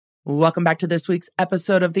Welcome back to this week's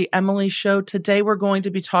episode of The Emily Show. Today, we're going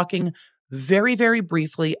to be talking very, very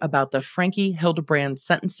briefly about the Franke Hildebrand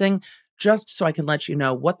sentencing, just so I can let you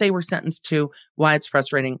know what they were sentenced to, why it's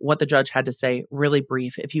frustrating, what the judge had to say, really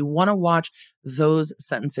brief. If you want to watch those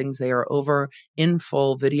sentencings, they are over in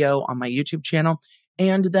full video on my YouTube channel.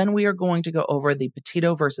 And then we are going to go over the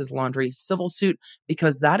Petito versus Laundrie civil suit,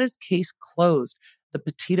 because that is case closed. The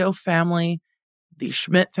Petito family, the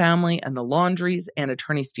Schmidt family, and the Laundries and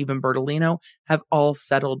attorney Stephen Bertolino have all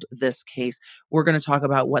settled this case. We're going to talk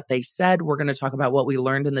about what they said. We're going to talk about what we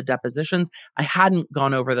learned in the depositions. I hadn't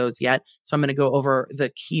gone over those yet, so I'm going to go over the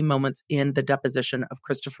key moments in the deposition of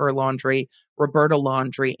Christopher Laundrie, Roberta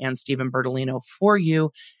Laundrie, and Stephen Bertolino for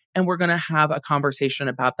you. And we're going to have a conversation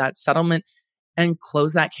about that settlement and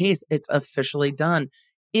close that case. It's officially done.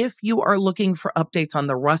 If you are looking for updates on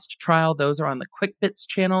the Rust trial, those are on the Quick Bits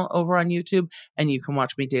channel over on YouTube, and you can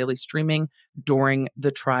watch me daily streaming during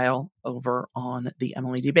the trial over on the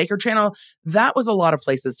Emily D. Baker channel. That was a lot of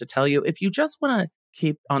places to tell you. If you just want to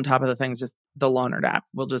keep on top of the things, just the Laundrie app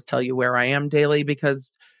will just tell you where I am daily,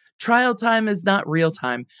 because trial time is not real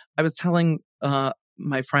time. I was telling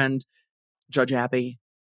my friend, Judge Abby,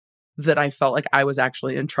 that I felt like I was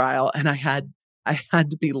actually in trial, and I had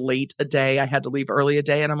to be late a day. I had to leave early a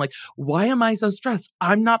day. And I'm like, why am I so stressed?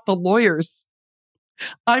 I'm not the lawyers.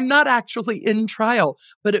 I'm not actually in trial,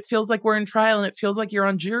 but it feels like we're in trial, and it feels like you're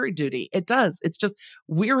on jury duty. It does. It's just,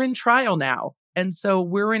 we're in trial now. And so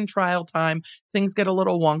we're in trial time. Things get a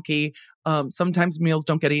little wonky. Sometimes meals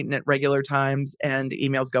don't get eaten at regular times and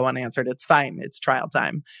emails go unanswered. It's fine. It's trial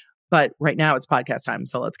time. But right now it's podcast time.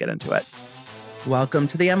 So let's get into it. Welcome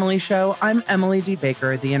to The Emily Show. I'm Emily D.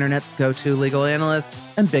 Baker, the internet's go-to legal analyst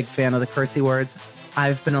and big fan of the cursey words.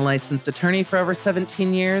 I've been a licensed attorney for over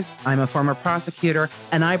 17 years. I'm a former prosecutor,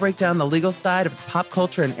 and I break down the legal side of pop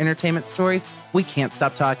culture and entertainment stories we can't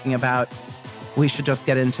stop talking about. We should just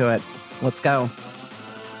get into it. Let's go.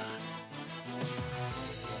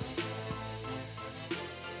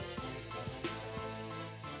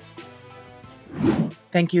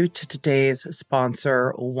 Thank you to today's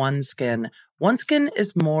sponsor, OneSkin. OneSkin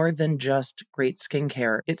is more than just great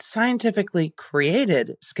skincare. It's scientifically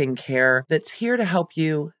created skincare that's here to help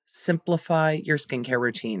you simplify your skincare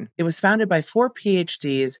routine. It was founded by 4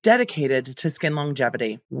 PhDs dedicated to skin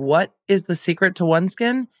longevity. What is the secret to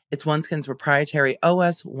OneSkin? It's OneSkin's proprietary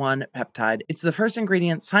OS1 peptide. It's the first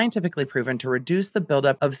ingredient scientifically proven to reduce the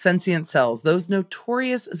buildup of senescent cells, those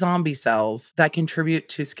notorious zombie cells that contribute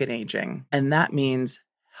to skin aging. And that means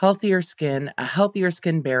healthier skin, a healthier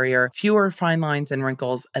skin barrier, fewer fine lines and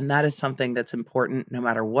wrinkles, and that is something that's important no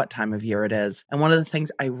matter what time of year it is. And one of the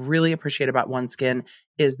things I really appreciate about OneSkin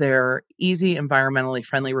is their easy, environmentally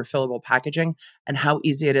friendly, refillable packaging and how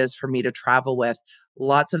easy it is for me to travel with.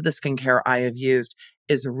 Lots of the skincare I have used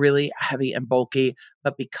is really heavy and bulky,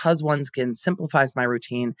 but because OneSkin simplifies my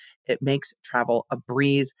routine, it makes travel a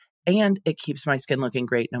breeze. And it keeps my skin looking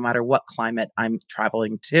great no matter what climate I'm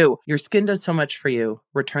traveling to. Your skin does so much for you.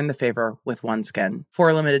 Return the favor with OneSkin.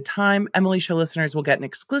 For a limited time, Emily Show listeners will get an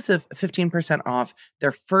exclusive 15% off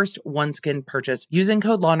their first OneSkin purchase using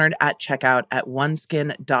code Laundrie at checkout at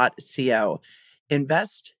oneskin.co.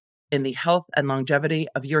 Invest in the health and longevity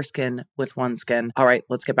of your skin with OneSkin. All right,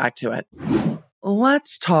 let's get back to it.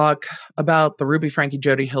 Let's talk about the Ruby Franke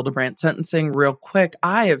Jody Hildebrand sentencing real quick.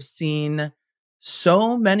 I have seen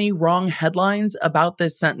so many wrong headlines about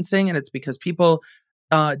this sentencing, and it's because people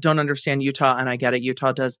don't understand Utah, and I get it.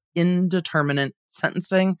 Utah does indeterminate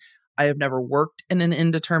sentencing. I have never worked in an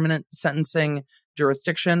indeterminate sentencing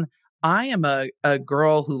jurisdiction. I am a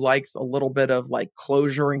girl who likes a little bit of like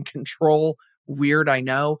closure and control. Weird, I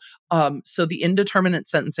know. So the indeterminate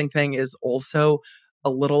sentencing thing is also a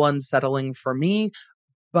little unsettling for me.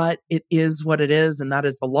 But it is what it is, and that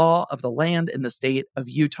is the law of the land in the state of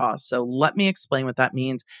Utah. So let me explain what that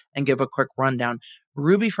means and give a quick rundown.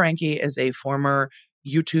 Ruby Franke is a former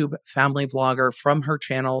YouTube family vlogger from her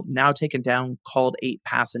channel, now taken down, called 8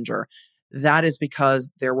 Passenger. That is because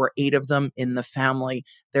there were 8 of them in the family.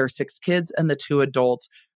 There are 6 kids and the 2 adults.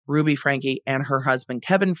 Ruby Franke and her husband,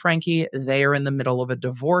 Kevin Franke, they are in the middle of a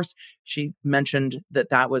divorce. She mentioned that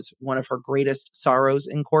that was one of her greatest sorrows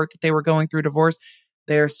in court, that they were going through divorce.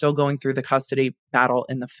 They're still going through the custody battle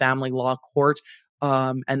in the family law court.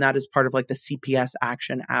 And that is part of like the CPS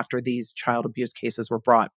action after these child abuse cases were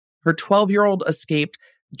brought. Her 12-year-old escaped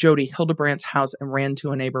Jody Hildebrand's house and ran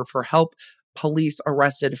to a neighbor for help. Police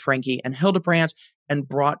arrested Franke and Hildebrand and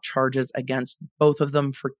brought charges against both of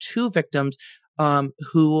them for 2 victims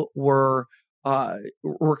who were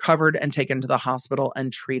recovered and taken to the hospital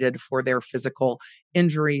and treated for their physical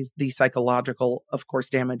injuries. The psychological, of course,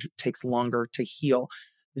 damage takes longer to heal.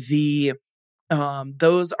 The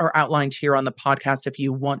those are outlined here on the podcast if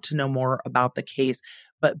you want to know more about the case.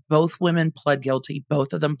 But both women pled guilty.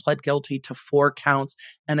 Both of them pled guilty to 4 counts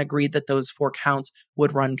and agreed that those 4 counts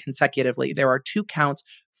would run consecutively. There are 2 counts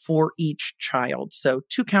for each child, so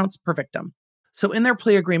 2 counts per victim. So in their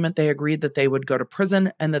plea agreement, they agreed that they would go to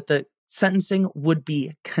prison and that the sentencing would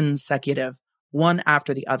be consecutive, one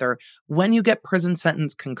after the other. When you get prison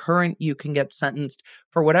sentence concurrent, you can get sentenced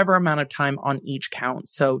for whatever amount of time on each count.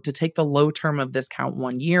 So to take the low term of this count,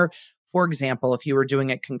 1 year, for example, if you were doing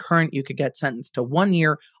it concurrent, you could get sentenced to 1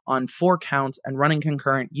 year on 4 counts, and running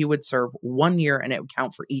concurrent, you would serve 1 year and it would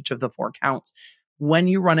count for each of the 4 counts. When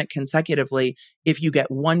you run it consecutively, if you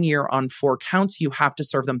get 1 year on 4 counts, you have to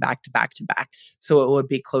serve them back to back to back. So it would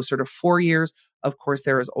be closer to 4 years. Of course,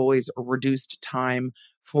 there is always a reduced time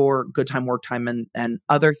for good time, work time, and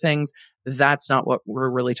other things. That's not what we're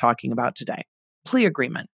really talking about today. Plea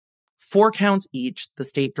agreement. 4 counts each. The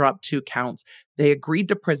state dropped 2 counts. They agreed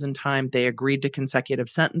to prison time. They agreed to consecutive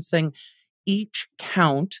sentencing. Each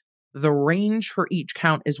count, the range for each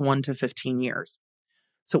count is 1 to 15 years.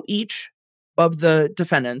 So each of the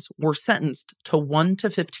defendants were sentenced to 1 to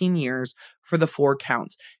 15 years for the 4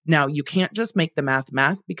 counts. Now, you can't just make the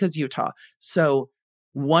math because Utah. So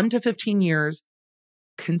 1 to 15 years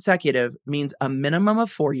consecutive means a minimum of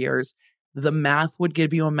 4 years. The math would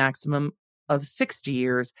give you a maximum of 60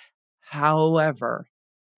 years. However,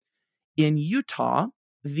 in Utah,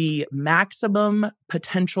 the maximum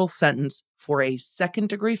potential sentence for a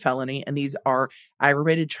second-degree felony, and these are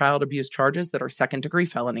aggravated child abuse charges that are second-degree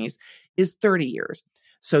felonies, is 30 years.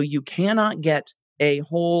 So you cannot get a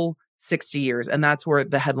whole 60 years, and that's where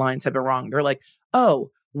the headlines have been wrong. They're like, oh,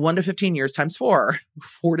 1 to 15 years times 4,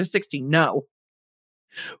 4 to 60. No,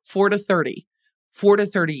 4 to 30, 4 to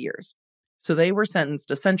 30 years. So they were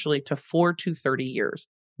sentenced essentially to 4 to 30 years.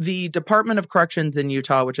 The Department of Corrections in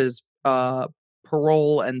Utah, which is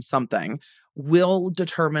parole and something, will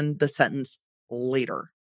determine the sentence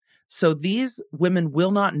later. So these women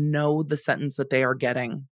will not know the sentence that they are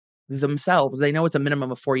getting themselves. They know it's a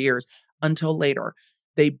minimum of 4 years until later.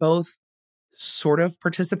 They both sort of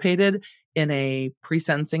participated in a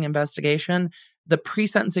pre-sentencing investigation. The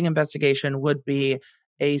pre-sentencing investigation would be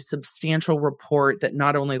a substantial report that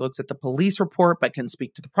not only looks at the police report, but can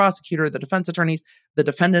speak to the prosecutor, the defense attorneys, the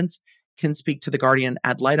defendants, can speak to the guardian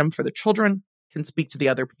ad litem for the children, can speak to the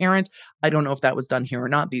other parent. I don't know if that was done here or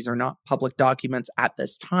not. These are not public documents at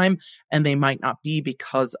this time, and they might not be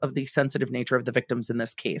because of the sensitive nature of the victims in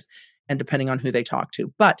this case, and depending on who they talk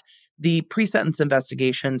to. But the pre-sentence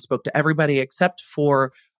investigation spoke to everybody except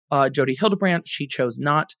for Jodi Hildebrandt. She chose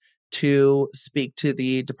not to speak to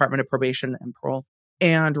the Department of Probation and Parole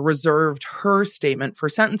and reserved her statement for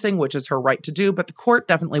sentencing, which is her right to do. But the court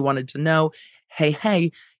definitely wanted to know, hey,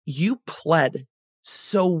 you pled.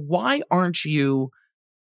 So why aren't you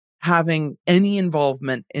having any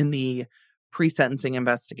involvement in the pre-sentencing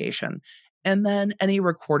investigation? And then any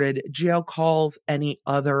recorded jail calls, any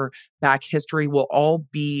other back history will all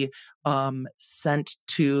be sent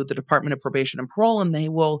to the Department of Probation and Parole, and they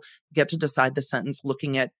will get to decide the sentence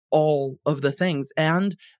looking at all of the things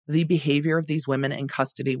and the behavior of these women in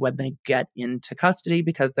custody when they get into custody,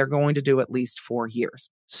 because they're going to do at least 4 years.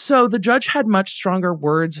 So the judge had much stronger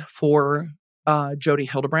words for Jodi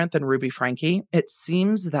Hildebrandt than Ruby Franke. It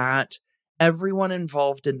seems that everyone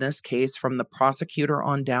involved in this case, from the prosecutor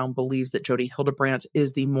on down, believes that Jodi Hildebrandt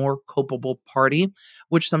is the more culpable party,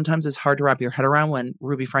 which sometimes is hard to wrap your head around when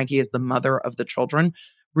Ruby Franke is the mother of the children.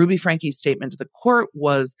 Ruby Franke's statement to the court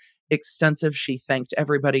was extensive. She thanked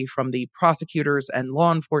everybody from the prosecutors and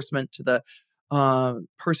law enforcement to the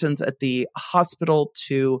persons at the hospital,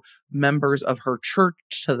 to members of her church,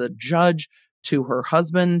 to the judge, to her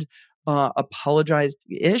husband,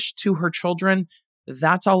 apologized-ish to her children.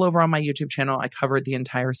 That's all over on my YouTube channel. I covered the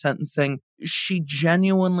entire sentencing. She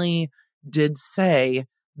genuinely did say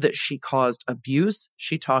that she caused abuse.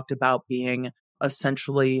 She talked about being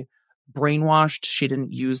essentially brainwashed. She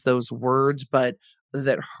didn't use those words, but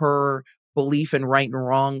that her belief in right and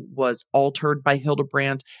wrong was altered by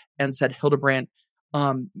Hildebrandt, and said Hildebrandt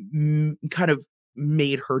kind of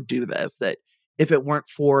made her do this, that if it weren't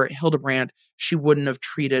for Hildebrandt, she wouldn't have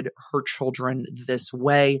treated her children this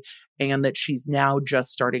way, and that she's now just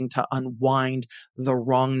starting to unwind the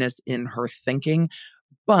wrongness in her thinking.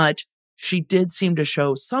 But she did seem to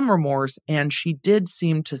show some remorse, and she did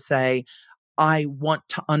seem to say, I want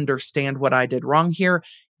to understand what I did wrong here.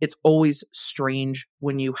 It's always strange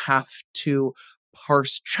when you have to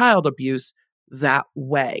parse child abuse that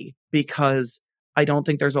way, because I don't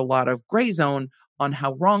think there's a lot of gray zone on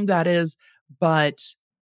how wrong that is, but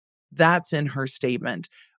that's in her statement.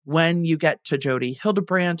 When you get to Jodi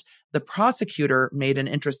Hildebrandt, the prosecutor made an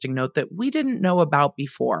interesting note that we didn't know about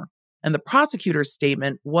before. And the prosecutor's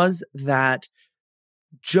statement was that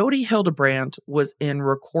Jodi Hildebrandt was in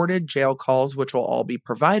recorded jail calls, which will all be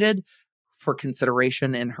provided for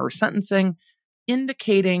consideration in her sentencing,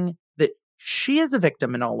 indicating that she is a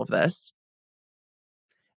victim in all of this,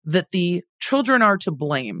 that the children are to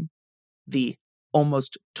blame. The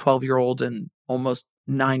almost 12-year-old and almost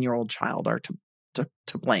 9-year-old child are to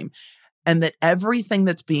blame. And that everything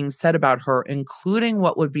that's being said about her, including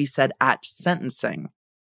what would be said at sentencing,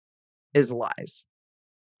 is lies.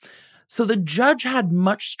 So the judge had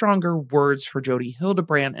much stronger words for Jodi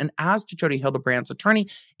Hildebrandt and asked Jodi Hildebrandt's attorney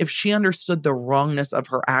if she understood the wrongness of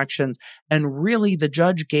her actions. And really, the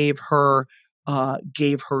judge gave her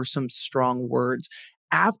some strong words.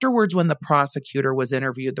 Afterwards, when the prosecutor was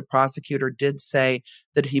interviewed, the prosecutor did say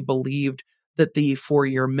that he believed that the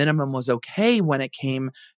 4-year minimum was okay when it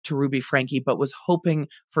came to Ruby Franke, but was hoping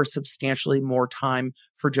for substantially more time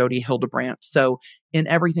for Jodi Hildebrandt. So in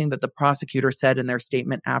everything that the prosecutor said in their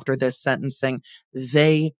statement after this sentencing,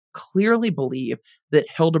 they clearly believe that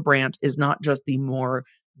Hildebrandt is not just the more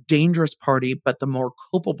dangerous party, but the more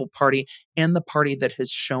culpable party, and the party that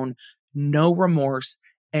has shown no remorse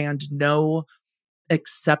and no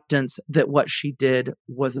acceptance that what she did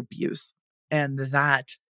was abuse. And that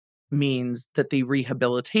means that the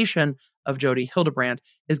rehabilitation of Jodi Hildebrandt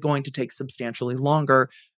is going to take substantially longer,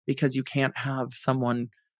 because you can't have someone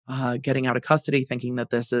getting out of custody thinking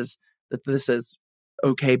that this is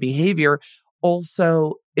okay behavior.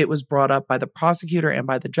 Also, it was brought up by the prosecutor and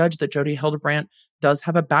by the judge that Jodi Hildebrandt does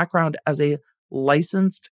have a background as a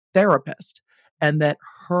licensed therapist, and that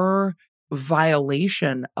her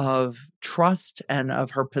violation of trust and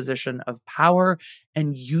of her position of power,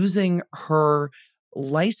 and using her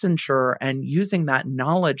licensure and using that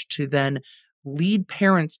knowledge to then lead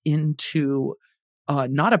parents into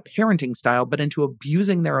not a parenting style, but into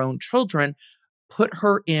abusing their own children, put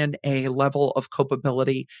her in a level of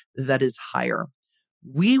culpability that is higher.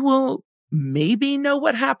 We will maybe know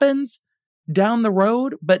what happens down the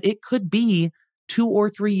road, but it could be 2 or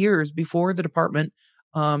 3 years before the Department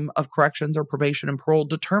of Corrections or Probation and Parole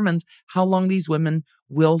determines how long these women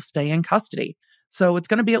will stay in custody. So it's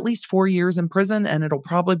going to be at least 4 years in prison, and it'll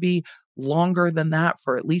probably be longer than that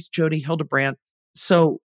for at least Jodi Hildebrandt.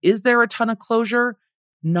 So is there a ton of closure?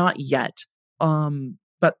 Not yet.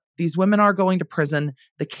 But these women are going to prison.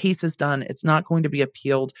 The case is done. It's not going to be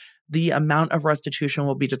appealed. The amount of restitution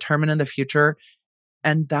will be determined in the future.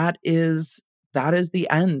 And that is the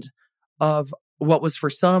end of what was for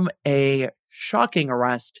some a shocking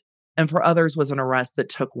arrest, and for others was an arrest that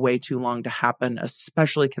took way too long to happen,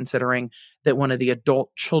 especially considering that one of the adult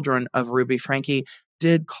children of Ruby Franke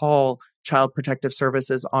did call Child Protective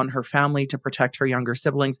Services on her family to protect her younger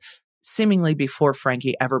siblings, seemingly before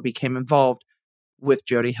Franke ever became involved with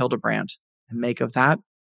Jodi Hildebrandt. And make of that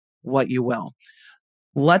what you will.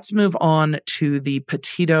 Let's move on to the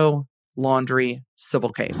Petito Laundrie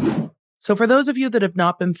civil case. So for those of you that have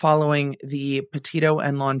not been following the Petito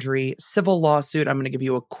and Laundrie civil lawsuit, I'm going to give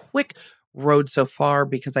you a quick road so far,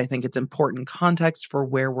 because I think it's important context for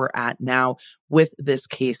where we're at now with this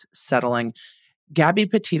case settling. Gabby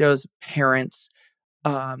Petito's parents,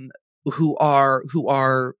 who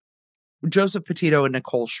are Joseph Petito and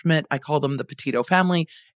Nicole Schmidt. I call them the Petito family,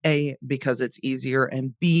 A, because it's easier,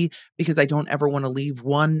 and B, because I don't ever want to leave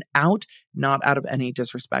one out, not out of any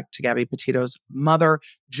disrespect to Gabby Petito's mother,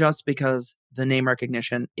 just because the name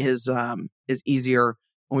recognition is easier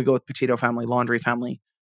when we go with Petito family, Laundrie family,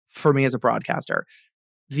 for me as a broadcaster.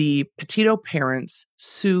 The Petito parents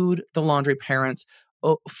sued the Laundrie parents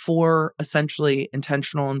for essentially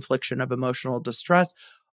intentional infliction of emotional distress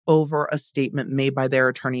over a statement made by their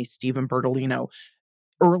attorney, Stephen Bertolino.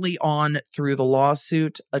 Early on through the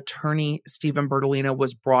lawsuit, attorney Stephen Bertolino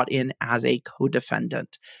was brought in as a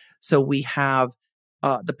co-defendant. So we have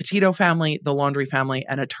the Petito family, the Laundrie family,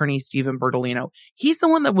 and attorney Stephen Bertolino. He's the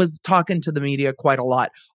one that was talking to the media quite a lot.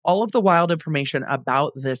 All of the wild information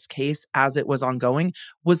about this case as it was ongoing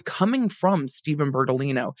was coming from Stephen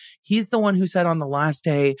Bertolino. He's the one who said on the last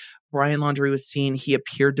day Brian Laundrie was seen, he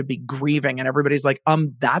appeared to be grieving, and everybody's like,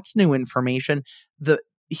 that's new information.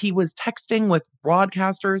 He was texting with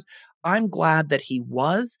broadcasters. I'm glad that he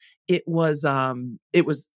was. It was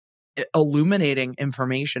illuminating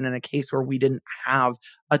information in a case where we didn't have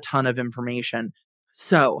a ton of information.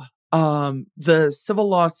 So, the civil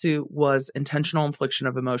lawsuit was intentional infliction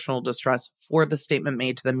of emotional distress for the statement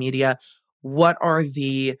made to the media. What are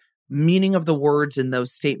the meaning of the words in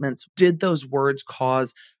those statements? Did those words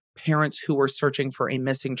cause parents who were searching for a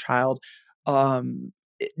missing child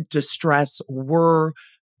distress?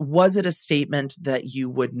 Was it a statement that you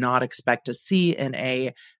would not expect to see in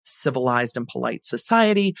a civilized and polite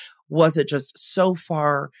society? Was it just so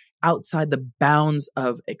far outside the bounds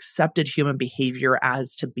of accepted human behavior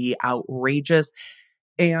as to be outrageous?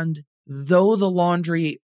 And though the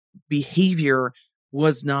laundry behavior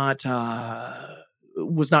was not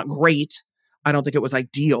great, I don't think it was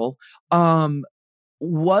ideal.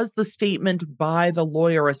 Was the statement by the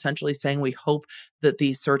lawyer essentially saying, we hope that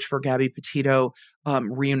the search for Gabby Petito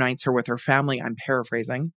reunites her with her family? I'm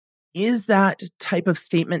paraphrasing. Is that type of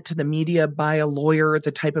statement to the media by a lawyer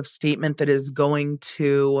the type of statement that is going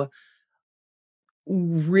to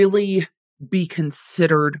really be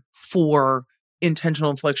considered for intentional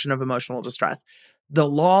infliction of emotional distress? The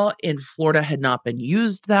law in Florida had not been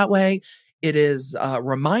used that way. It is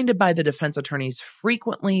reminded by the defense attorneys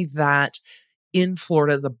frequently that in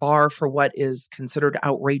Florida, the bar for what is considered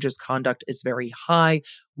outrageous conduct is very high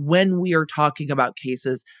when we are talking about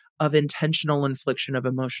cases of intentional infliction of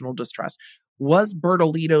emotional distress. Was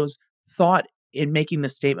Bertolito's thought in making the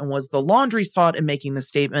statement, was the Laundrie's thought in making the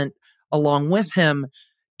statement along with him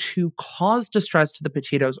to cause distress to the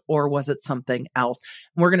Petitos, or was it something else?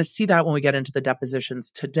 And we're going to see that when we get into the depositions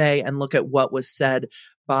today and look at what was said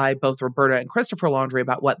by both Roberta and Christopher Laundrie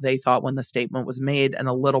about what they thought when the statement was made, and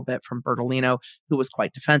a little bit from Bertolino, who was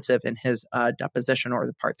quite defensive in his deposition, or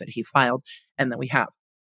the part that he filed, and that we have.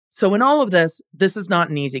 So in all of this, this is not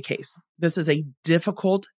an easy case. This is a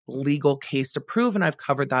difficult legal case to prove, and I've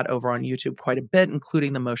covered that over on YouTube quite a bit,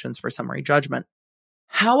 including the motions for summary judgment.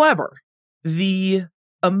 However, the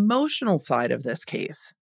emotional side of this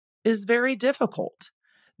case is very difficult.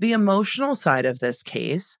 The emotional side of this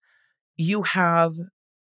case, you have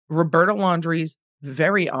Roberta Laundrie's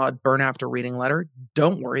very odd burn after reading letter.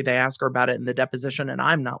 Don't worry, they ask her about it in the deposition, and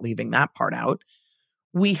I'm not leaving that part out.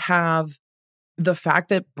 We have the fact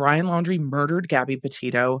that Brian Laundrie murdered Gabby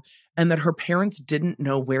Petito and that her parents didn't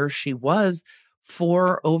know where she was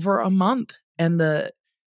for over a month. And the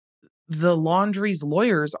Laundrie's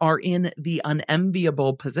lawyers are in the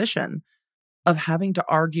unenviable position of having to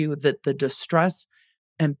argue that the distress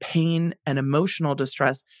and pain and emotional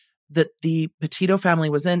distress that the Petito family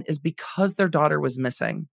was in is because their daughter was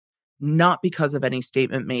missing, not because of any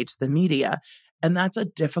statement made to the media. And that's a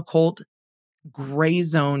difficult gray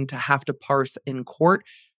zone to have to parse in court.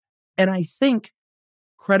 And I think,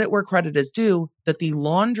 credit where credit is due, that the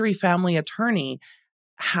Laundrie family attorney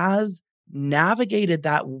has navigated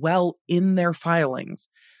that well in their filings.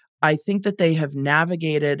 I think that they have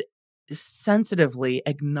navigated sensitively,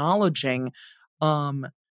 acknowledging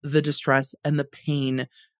the distress and the pain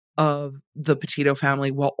of the Petito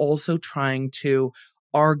family, while also trying to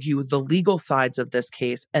argue the legal sides of this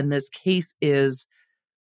case. And this case is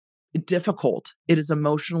difficult. It is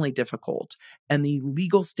emotionally difficult. And the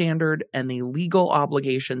legal standard and the legal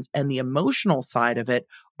obligations and the emotional side of it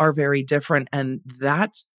are very different. And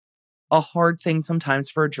that's a hard thing sometimes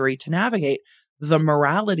for a jury to navigate. The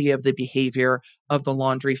morality of the behavior of the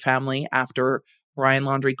Laundrie family after Brian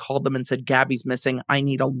Laundrie called them and said, Gabby's missing, I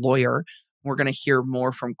need a lawyer. We're going to hear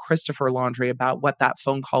more from Christopher Laundrie about what that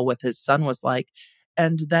phone call with his son was like.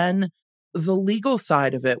 And then the legal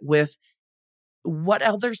side of it with what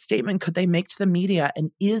other statement could they make to the media? And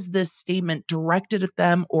is this statement directed at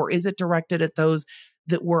them, or is it directed at those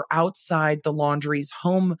that were outside the Laundrie's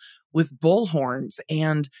home with bullhorns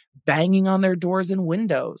and banging on their doors and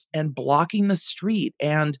windows and blocking the street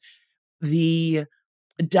and the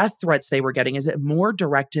death threats they were getting? Is it more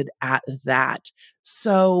directed at that?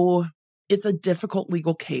 So it's a difficult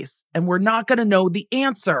legal case, and we're not going to know the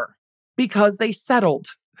answer because they settled.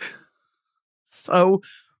 So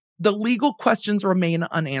the legal questions remain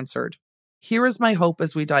unanswered. Here is my hope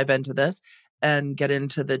as we dive into this and get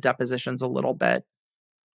into the depositions a little bit.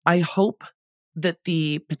 I hope that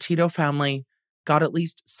the Petito family got at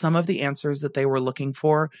least some of the answers that they were looking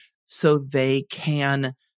for so they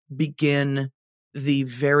can begin the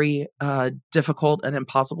very difficult and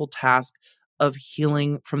impossible task of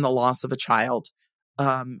healing from the loss of a child,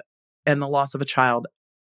 and the loss of a child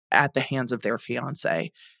at the hands of their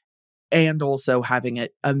fiance, and also having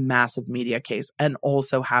a massive media case, and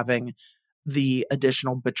also having the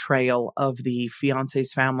additional betrayal of the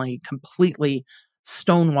fiance's family completely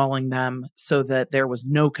stonewalling them so that there was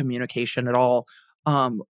no communication at all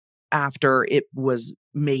after it was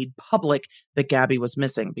made public that Gabby was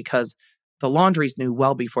missing, because the Laundries knew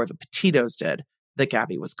well before the Petitos did that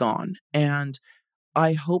Gabby was gone. And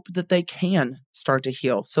I hope that they can start to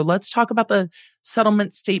heal. So let's talk about the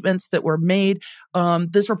settlement statements that were made.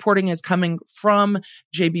 This reporting is coming from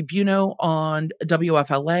JB Buno on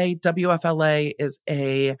WFLA. WFLA is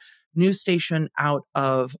a news station out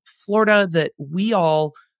of Florida that we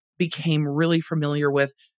all became really familiar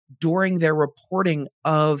with during their reporting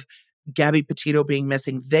of Gabby Petito being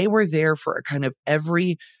missing. They were there for a kind of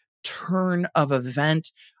every turn of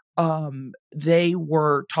event. They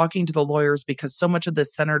were talking to the lawyers because so much of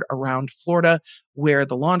this centered around Florida, where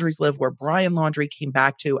the Laundries live, where Brian Laundrie came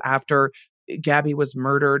back to after Gabby was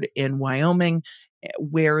murdered in Wyoming,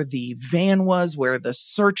 where the van was, where the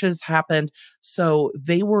searches happened. So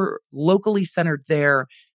they were locally centered there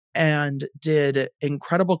and did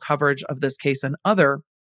incredible coverage of this case and other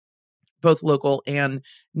both local and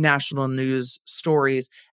national news stories.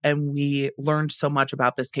 And we learned so much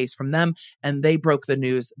about this case from them. And they broke the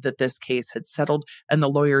news that this case had settled. And the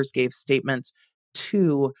lawyers gave statements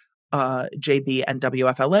to JB and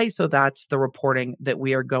WFLA. So that's the reporting that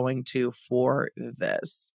we are going to for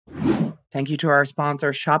this. Thank you to our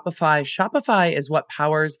sponsor, Shopify. Shopify is what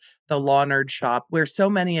powers the Law Nerd Shop, where so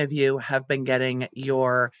many of you have been getting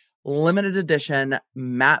your limited edition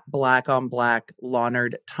matte black on black Law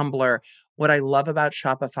Nerd tumbler. What I love about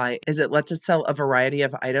Shopify is it lets us sell a variety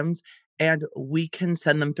of items, and we can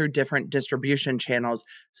send them through different distribution channels.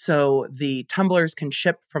 So the tumblers can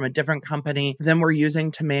ship from a different company than we're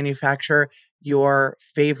using to manufacture your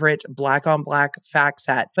favorite black on black fact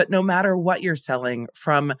set. But no matter what you're selling,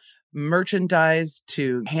 from merchandise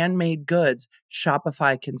to handmade goods,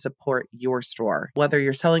 Shopify can support your store. Whether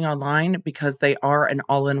you're selling online because they are an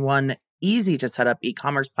all-in-one, easy to set up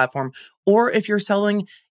e-commerce platform, or if you're selling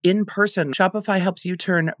in person, Shopify helps you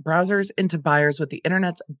turn browsers into buyers with the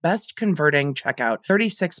internet's best converting checkout,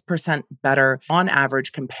 36% better on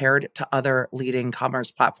average compared to other leading commerce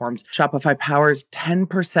platforms. Shopify powers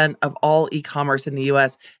 10% of all e-commerce in the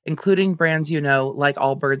US, including brands you know like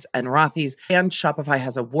Allbirds and Rothy's, and Shopify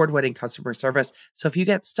has award-winning customer service. So if you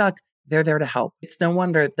get stuck, they're there to help. It's no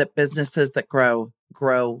wonder that businesses that grow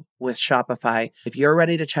with Shopify. If you're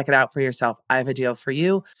ready to check it out for yourself, I have a deal for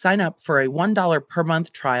you. Sign up for a $1 per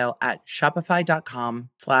month trial at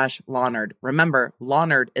shopify.com/lawnerd. Remember,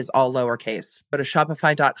 lawnerd is all lowercase. Go to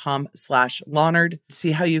shopify.com/lawnerd.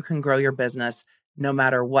 See how you can grow your business no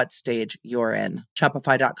matter what stage you're in.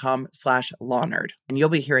 Shopify.com/lawnerd. And you'll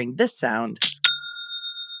be hearing this sound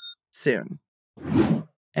soon.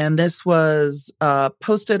 And this was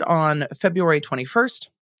posted on February 21st.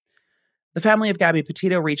 The family of Gabby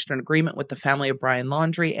Petito reached an agreement with the family of Brian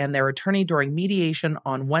Laundrie and their attorney during mediation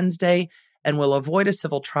on Wednesday and will avoid a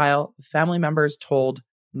civil trial, family members told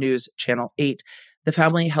News Channel 8. The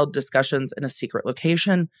family held discussions in a secret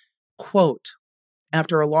location. Quote,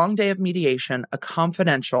 after a long day of mediation,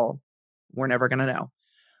 we're never going to know,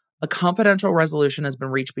 a confidential resolution has been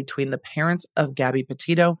reached between the parents of Gabby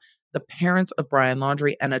Petito, the parents of Brian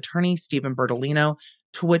Laundrie, and attorney Stephen Bertolino,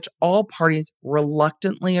 to which all parties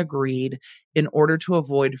reluctantly agreed in order to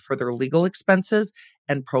avoid further legal expenses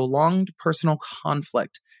and prolonged personal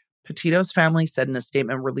conflict. Petito's family said in a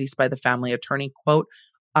statement released by the family attorney, quote,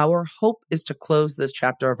 our hope is to close this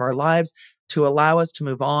chapter of our lives, to allow us to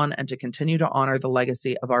move on and to continue to honor the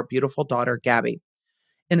legacy of our beautiful daughter, Gabby.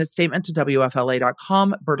 In a statement to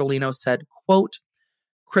WFLA.com, Bertolino said, quote,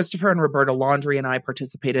 Christopher and Roberta Laundrie and I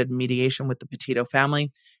participated in mediation with the Petito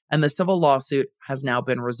family, and the civil lawsuit has now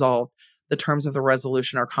been resolved. The terms of the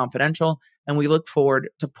resolution are confidential, and we look forward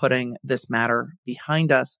to putting this matter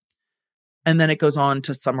behind us. And then it goes on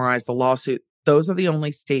to summarize the lawsuit. Those are the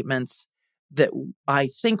only statements that I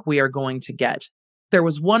think we are going to get. There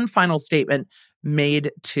was one final statement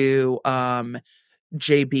made to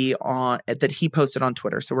JB that he posted on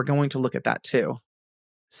Twitter, so we're going to look at that too.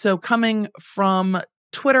 So coming from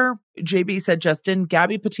Twitter, JB said, Justin,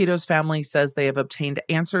 Gabby Petito's family says they have obtained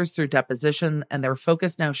answers through deposition, and their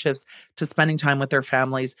focus now shifts to spending time with their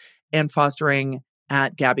families and fostering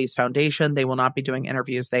at Gabby's foundation. They will not be doing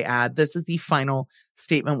interviews, they add. This is the final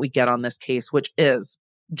statement we get on this case, which is,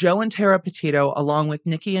 Joe and Tara Petito, along with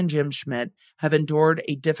Nikki and Jim Schmidt, have endured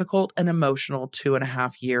a difficult and emotional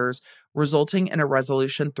 2.5 years, resulting in a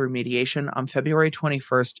resolution through mediation on February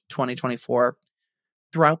 21st, 2024.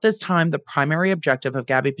 Throughout this time, the primary objective of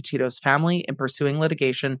Gabby Petito's family in pursuing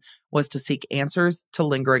litigation was to seek answers to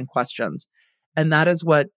lingering questions. And that is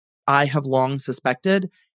what I have long suspected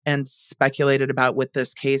and speculated about with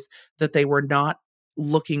this case, that they were not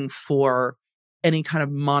looking for any kind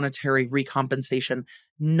of monetary recompensation.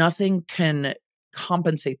 Nothing can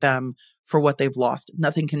compensate them for what they've lost.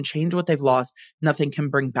 Nothing can change what they've lost. Nothing can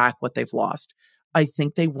bring back what they've lost. I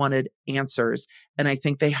think they wanted answers, and I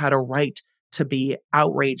think they had a right to be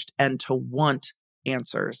outraged and to want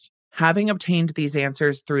answers. Having obtained these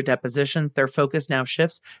answers through depositions, their focus now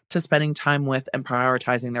shifts to spending time with and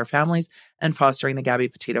prioritizing their families and fostering the Gabby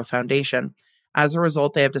Petito Foundation. As a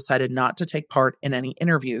result, they have decided not to take part in any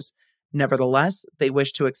interviews. Nevertheless, they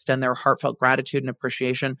wish to extend their heartfelt gratitude and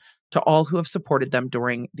appreciation to all who have supported them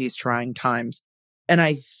during these trying times. And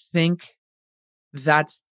I think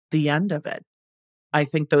that's the end of it. I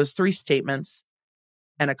think those three statements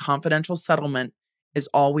and a confidential settlement is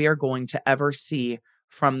all we are going to ever see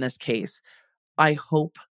from this case. I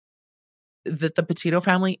hope that the Petito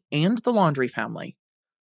family and the Laundrie family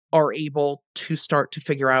are able to start to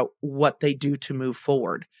figure out what they do to move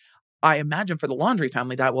forward. I imagine for the Laundrie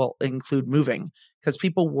family, that will include moving, because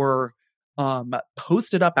people were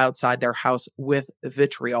posted up outside their house with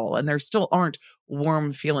vitriol, and there still aren't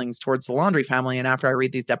warm feelings towards the Laundrie family. And after I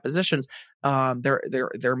read these depositions,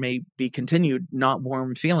 there may be continued not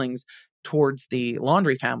warm feelings towards the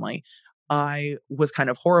Laundrie family. I was kind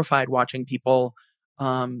of horrified watching people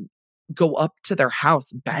go up to their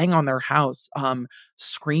house, bang on their house,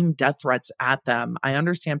 scream death threats at them. I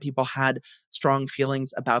understand people had strong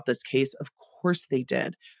feelings about this case. Of course they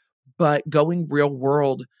did. But going real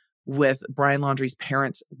world with Brian Laundrie's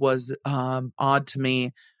parents was odd to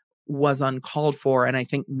me, was uncalled for, and I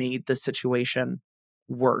think made the situation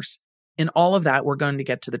worse. In all of that, we're going to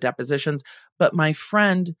get to the depositions. But my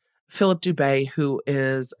friend, Philip Dubé, who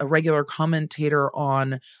is a regular commentator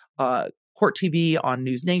on Court TV, on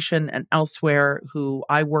News Nation, and elsewhere, who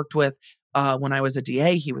I worked with when I was a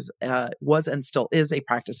DA. He was and still is a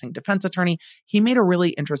practicing defense attorney. He made a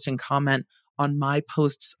really interesting comment on my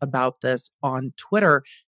posts about this on Twitter.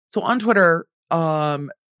 So on Twitter,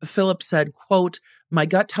 Philip said, quote, "My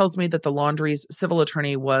gut tells me that the Laundrie's civil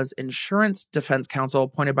attorney was insurance defense counsel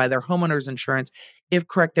appointed by their homeowner's insurance. If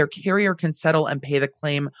correct, their carrier can settle and pay the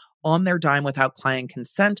claim on their dime without client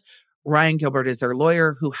consent. Ryan Gilbert is their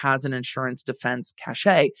lawyer who has an insurance defense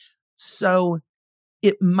cachet." So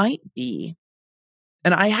it might be,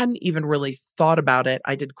 and I hadn't even really thought about it.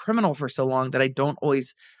 I did criminal for so long that I don't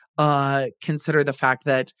always consider the fact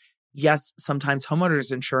that, yes, sometimes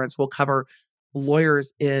homeowners insurance will cover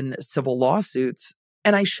lawyers in civil lawsuits.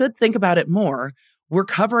 And I should think about it more. We're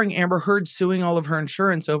covering Amber Heard suing all of her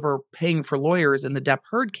insurance over paying for lawyers in the Depp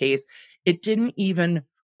Heard case. It didn't even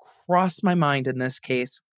cross my mind in this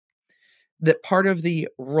case that part of the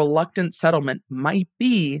reluctant settlement might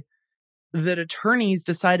be that attorneys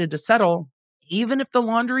decided to settle even if the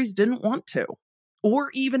Laundries didn't want to, or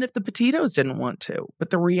even if the Petitos didn't want to. But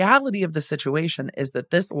the reality of the situation is that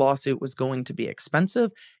this lawsuit was going to be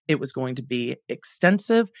expensive, it was going to be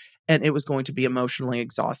extensive, and it was going to be emotionally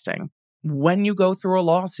exhausting. When you go through a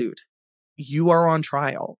lawsuit, you are on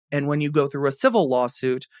trial. And when you go through a civil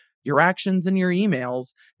lawsuit, your actions and your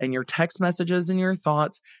emails and your text messages and your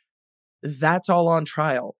thoughts, that's all on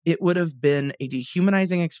trial. It would have been a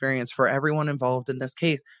dehumanizing experience for everyone involved in this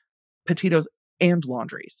case, Petitos and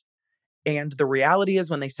Laundries. And the reality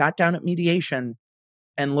is, when they sat down at mediation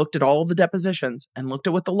and looked at all of the depositions and looked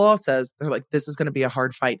at what the law says, they're like, this is going to be a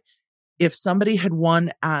hard fight. If somebody had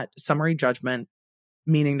won at summary judgment,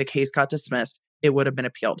 meaning the case got dismissed, it would have been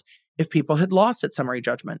appealed. If people had lost at summary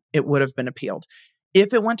judgment, it would have been appealed.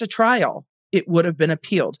 If it went to trial, it would have been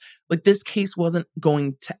appealed. Like, this case wasn't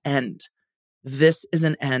going to end. This is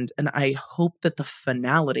an end, and I hope that the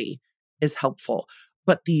finality is helpful.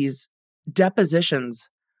 But these depositions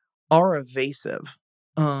are evasive.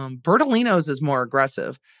 Bertolino's is more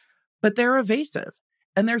aggressive, but they're evasive.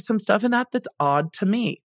 And there's some stuff in that that's odd to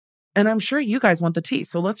me. And I'm sure you guys want the tea.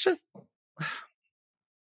 So let's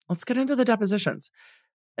get into the depositions.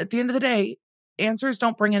 At the end of the day, answers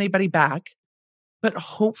don't bring anybody back, but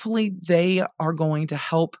hopefully they are going to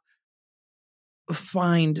help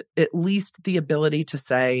find at least the ability to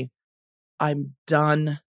say, I'm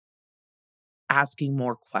done asking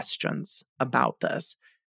more questions about this.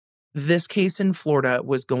 This case in Florida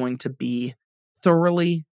was going to be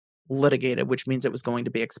thoroughly litigated, which means it was going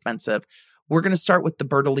to be expensive. We're going to start with the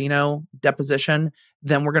Bertolino deposition.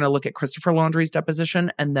 Then we're going to look at Christopher Laundrie's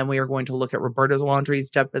deposition. And then we are going to look at Roberta Laundrie's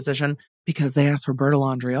deposition, because they asked Roberta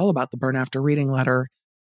Laundrie all about the burn after reading letter.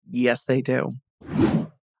 Yes, they do.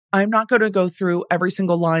 I'm not going to go through every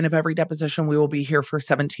single line of every deposition. We will be here for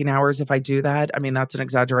 17 hours if I do that. I mean, that's an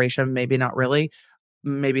exaggeration. Maybe not really.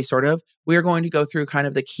 Maybe sort of. We are going to go through kind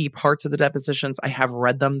of the key parts of the depositions. I have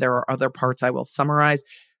read them. There are other parts I will summarize.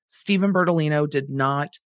 Stephen Bertolino did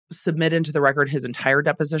not submit into the record his entire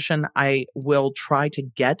deposition. I will try to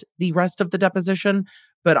get the rest of the deposition,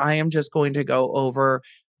 but I am just going to go over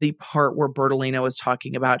the part where Bertolino is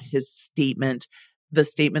talking about his statement, the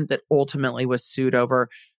statement that ultimately was sued over.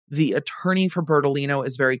 The attorney for Bertolino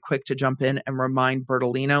is very quick to jump in and remind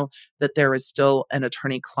Bertolino that there is still an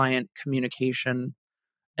attorney-client communication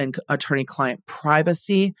and attorney-client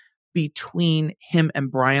privacy between him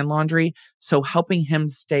and Brian Laundrie. So helping him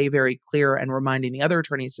stay very clear and reminding the other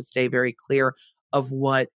attorneys to stay very clear of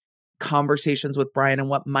what conversations with Brian and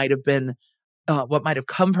what might have been, what might have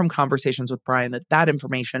come from conversations with Brian, that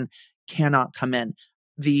information cannot come in.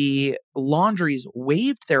 The Laundries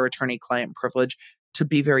waived their attorney-client privilege to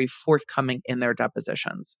be very forthcoming in their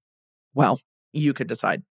depositions. Well, you could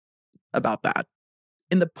decide about that.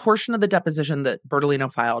 In the portion of the deposition that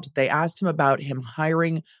Bertolino filed, they asked him about him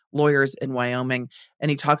hiring lawyers in Wyoming,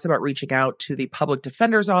 and he talks about reaching out to the public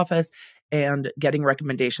defender's office and getting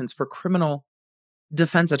recommendations for criminal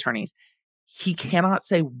defense attorneys. He cannot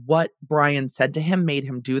say what Brian said to him made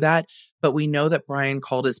him do that, but we know that Brian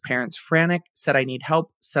called his parents frantic, said, "I need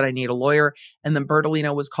help," said, "I need a lawyer." And then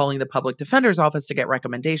Bertolino was calling the public defender's office to get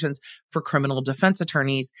recommendations for criminal defense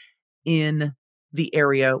attorneys in the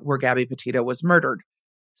area where Gabby Petito was murdered.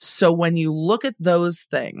 So when you look at those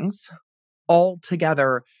things all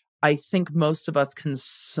together, I think most of us can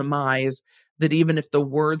surmise that even if the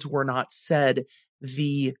words were not said,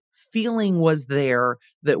 the feeling was there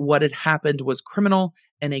that what had happened was criminal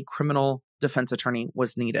and a criminal defense attorney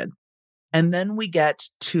was needed. And then we get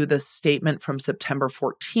to the statement from September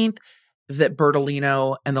 14th that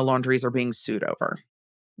Bertolino and the Laundries are being sued over.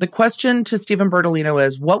 The question to Stephen Bertolino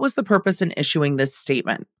is, what was the purpose in issuing this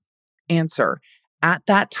statement? Answer, at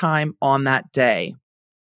that time on that day,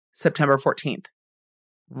 September 14th.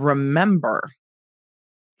 Remember,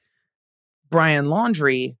 Brian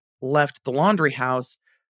Laundrie left the laundry house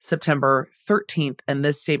September 13th, and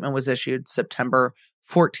this statement was issued September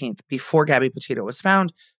 14th, before Gabby Petito was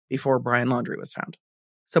found, before Brian Laundrie was found.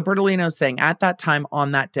 So Bertolino's saying, at that time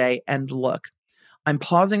on that day, and look, I'm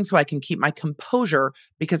pausing so I can keep my composure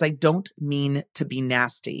because I don't mean to be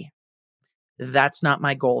nasty. That's not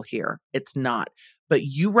my goal here. It's not. But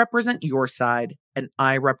you represent your side and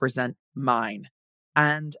I represent mine.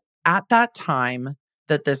 And at that time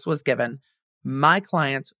that this was given, my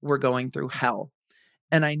clients were going through hell.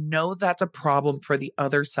 And I know that's a problem for the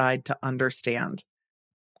other side to understand.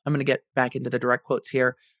 I'm going to get back into the direct quotes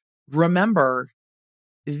here. Remember,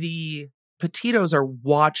 the Petitos are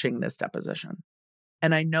watching this deposition.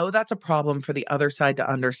 And I know that's a problem for the other side to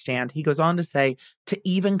understand. He goes on to say, to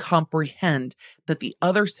even comprehend that the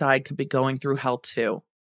other side could be going through hell too.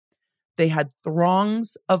 They had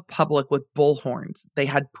throngs of public with bullhorns. They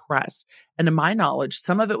had press. And to my knowledge,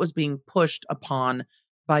 some of it was being pushed upon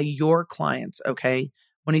by your clients, okay?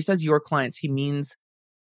 When he says your clients, he means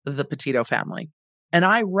the Petito family. And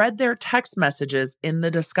I read their text messages in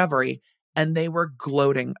the discovery, and they were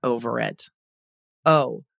gloating over it.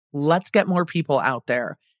 Oh, let's get more people out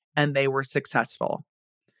there. And they were successful.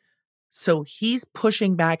 So he's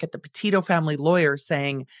pushing back at the Petito family lawyer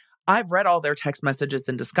saying, I've read all their text messages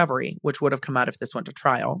in discovery, which would have come out if this went to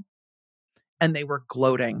trial. And they were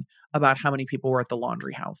gloating about how many people were at the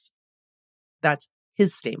laundry house. That's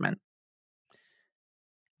his statement.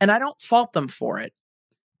 And I don't fault them for it.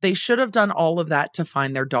 They should have done all of that to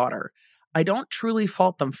find their daughter. I don't truly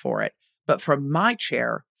fault them for it. But from my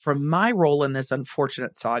chair, from my role in this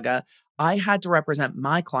unfortunate saga, I had to represent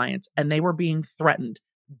my clients, and they were being threatened,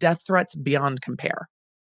 death threats beyond compare.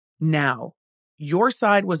 Now, your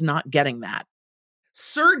side was not getting that.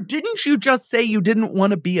 Sir, didn't you just say you didn't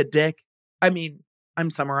want to be a dick? I mean, I'm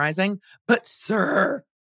summarizing, but sir.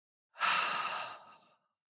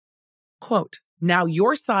 Quote, now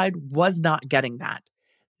your side was not getting that.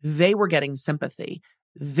 They were getting sympathy.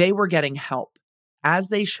 They were getting help, as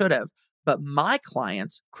they should have. But my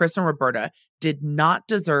clients, Chris and Roberta, did not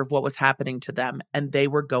deserve what was happening to them, and they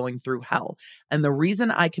were going through hell. And the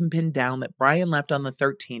reason I can pin down that Brian left on the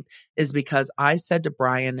 13th is because I said to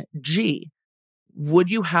Brian, gee,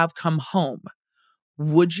 would you have come home?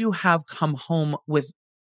 Would you have come home with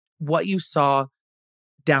what you saw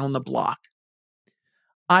down the block?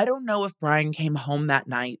 I don't know if Brian came home that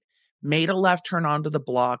night, made a left turn onto the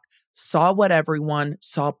block, saw what everyone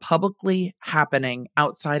saw publicly happening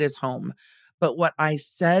outside his home. But what I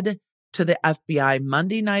said to the FBI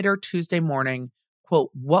Monday night or Tuesday morning,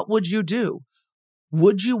 quote, what would you do?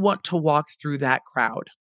 Would you want to walk through that crowd?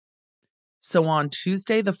 So on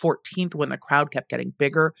Tuesday, the 14th, when the crowd kept getting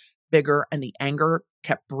bigger, and the anger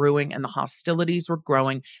kept brewing and the hostilities were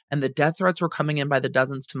growing and the death threats were coming in by the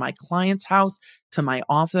dozens to my client's house, to my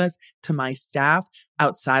office, to my staff,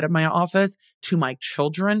 outside of my office, to my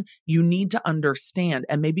children, you need to understand,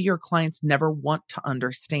 and maybe your clients never want to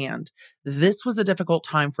understand. This was a difficult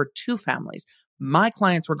time for two families. My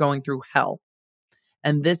clients were going through hell,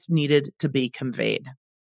 and this needed to be conveyed.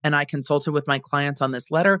 And I consulted with my clients on this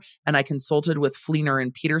letter, and I consulted with Fleener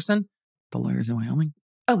and Peterson, the lawyers in Wyoming.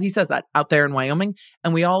 Oh, he says that, out there in Wyoming.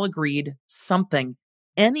 And we all agreed something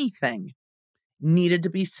anything needed to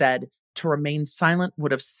be said, to remain silent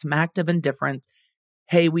would have smacked of indifference.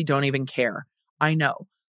 Hey, we don't even care. I know.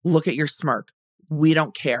 Look at your smirk. We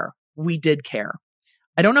don't care. We did care.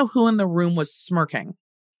 I don't know who in the room was smirking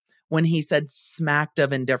when he said smacked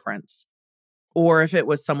of indifference, or if it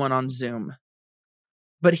was someone on Zoom.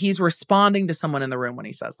 But he's responding to someone in the room when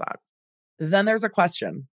he says that. Then there's a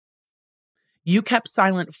question. You kept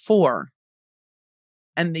silent for,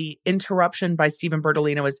 and the interruption by Stephen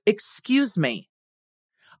Bertolino is, excuse me,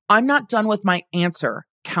 I'm not done with my answer,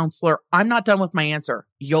 counselor. I'm not done with my answer.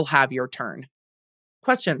 You'll have your turn.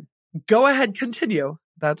 Question. Go ahead, continue.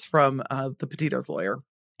 That's from the Petito's lawyer.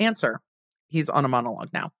 Answer. He's on a monologue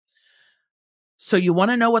now. So you want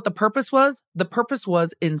to know what the purpose was? The purpose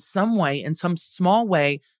was in some way, in some small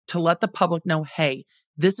way, to let the public know, hey,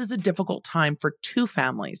 this is a difficult time for two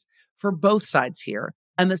families, for both sides here.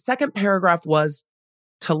 And the second paragraph was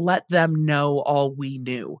to let them know all we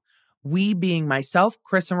knew. We being myself,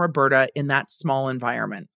 Chris, and Roberta in that small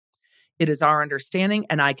environment. It is our understanding,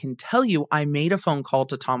 and I can tell you, I made a phone call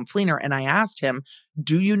to Tom Fleener and I asked him,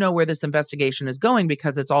 do you know where this investigation is going?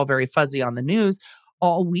 Because it's all very fuzzy on the news.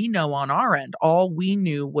 All we know on our end, all we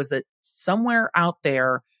knew was that somewhere out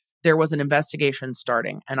there, there was an investigation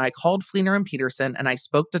starting. And I called Fleener and Peterson and I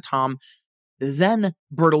spoke to Tom. Then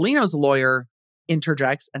Bertolino's lawyer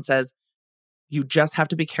interjects and says, you just have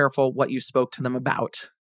to be careful what you spoke to them about.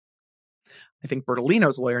 I think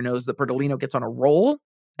Bertolino's lawyer knows that Bertolino gets on a roll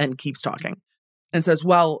and keeps talking and says,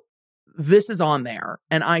 well, this is on there.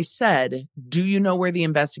 And I said, do you know where the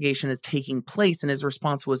investigation is taking place? And his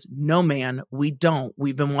response was, no, man, we don't.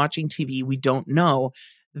 We've been watching TV. We don't know.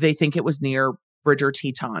 They think it was near Bridger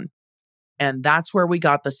Teton. And that's where we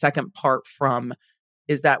got the second part from,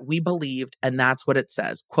 is that we believed, and that's what it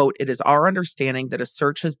says, quote, it is our understanding that a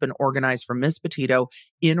search has been organized for Miss Petito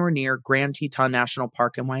in or near Grand Teton National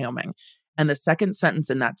Park in Wyoming. And the second sentence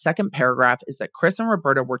in that second paragraph is that Chris and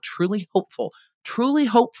Roberta were truly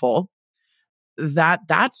hopeful that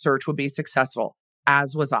that search would be successful,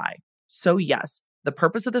 as was I. So yes, the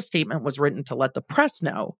purpose of the statement was written to let the press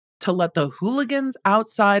know, to let the hooligans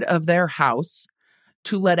outside of their house,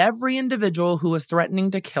 to let every individual who was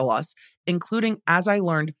threatening to kill us, including, as I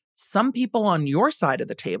learned, some people on your side of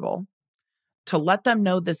the table, to let them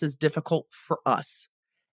know this is difficult for us.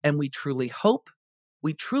 And we truly hope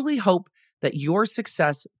that your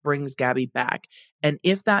success brings Gabby back. And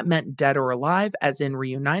if that meant dead or alive, as in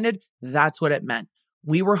reunited, that's what it meant.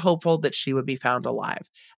 We were hopeful that she would be found alive.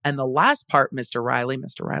 And the last part, Mr. Riley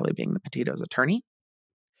being the Petito's attorney.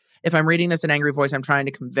 If I'm reading this in angry voice, I'm trying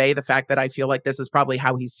to convey the fact that I feel like this is probably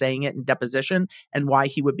how he's saying it in deposition and why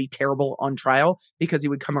he would be terrible on trial, because he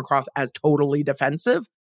would come across as totally defensive.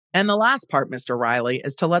 And the last part, Mr. Riley,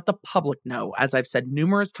 is to let the public know, as I've said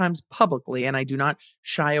numerous times publicly, and I do not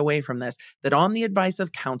shy away from this, that on the advice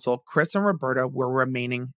of counsel, Chris and Roberta were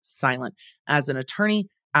remaining silent. As an attorney,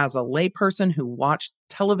 as a layperson who watched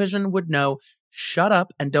television would know, shut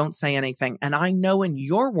up and don't say anything. And I know in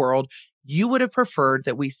your world, you would have preferred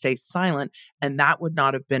that we stay silent, and that would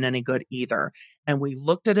not have been any good either. And we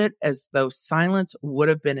looked at it as though silence would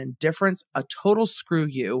have been indifference, a total screw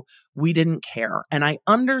you. We didn't care. And I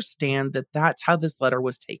understand that that's how this letter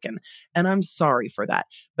was taken. And I'm sorry for that.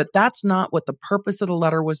 But that's not what the purpose of the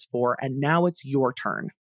letter was for. And now it's your turn.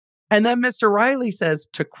 And then Mr. Riley says,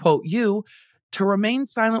 to quote you, to remain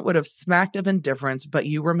silent would have smacked of indifference, but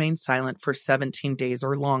you remained silent for 17 days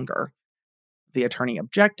or longer. The attorney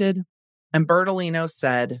objected. And Bertolino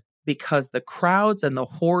said, because the crowds and the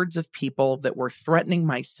hordes of people that were threatening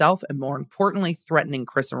myself and more importantly, threatening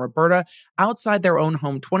Chris and Roberta outside their own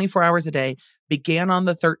home 24 hours a day began on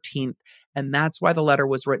the 13th. And that's why the letter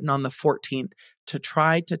was written on the 14th, to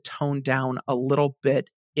try to tone down a little bit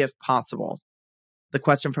if possible. The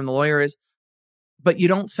question from the lawyer is, but you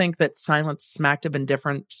don't think that silence smacked of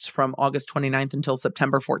indifference from August 29th until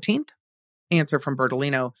September 14th? Answer from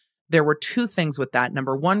Bertolino. There were two things with that.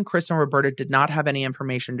 Number one, Chris and Roberta did not have any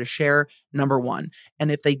information to share, number one. And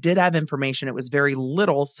if they did have information, it was very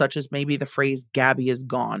little, such as maybe the phrase, Gabby is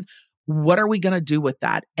gone. What are we going to do with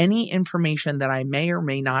that? Any information that I may or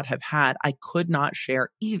may not have had, I could not share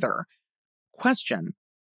either. Question.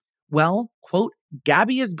 Well, quote,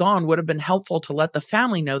 Gabby is gone would have been helpful to let the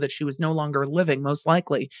family know that she was no longer living, most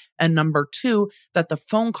likely. And number two, that the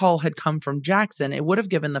phone call had come from Jackson. It would have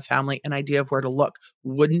given the family an idea of where to look.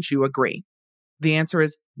 Wouldn't you agree? The answer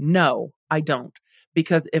is no, I don't.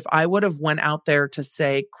 Because if I would have went out there to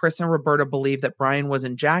say Chris and Roberta believe that Brian was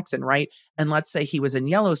in Jackson, right? And let's say he was in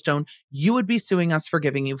Yellowstone, you would be suing us for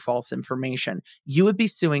giving you false information. You would be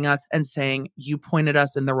suing us and saying you pointed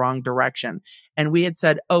us in the wrong direction. And we had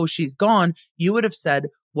said, oh, she's gone. You would have said,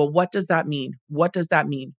 well, what does that mean? What does that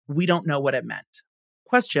mean? We don't know what it meant.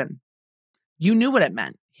 Question. You knew what it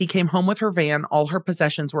meant. He came home with her van. All her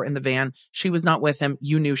possessions were in the van. She was not with him.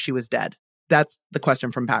 You knew she was dead. That's the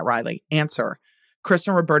question from Pat Riley. Answer. Chris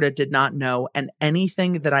and Roberta did not know, and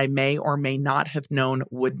anything that I may or may not have known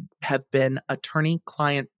would have been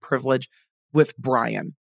attorney-client privilege with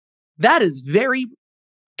Brian. That is very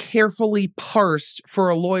carefully parsed for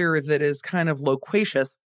a lawyer that is kind of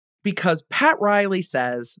loquacious, because Pat Riley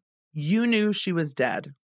says, you knew she was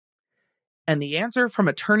dead. And the answer from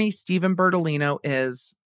attorney Stephen Bertolino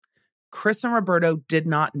is, Chris and Roberta did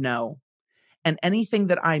not know, and anything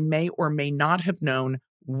that I may or may not have known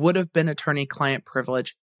would have been attorney-client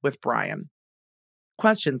privilege with Brian.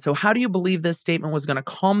 Question. So how do you believe this statement was going to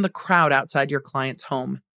calm the crowd outside your client's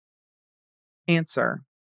home? Answer.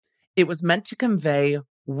 It was meant to convey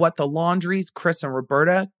what the Laundries, Chris and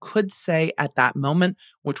Roberta, could say at that moment,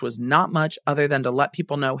 which was not much other than to let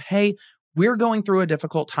people know, hey, we're going through a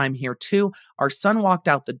difficult time here too. Our son walked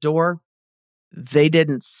out the door. They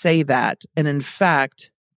didn't say that. And in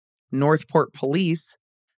fact, Northport police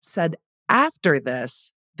said after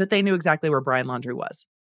this that they knew exactly where Brian Laundrie was.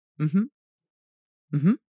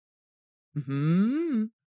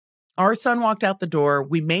 Our son walked out the door.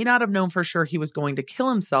 We may not have known for sure he was going to kill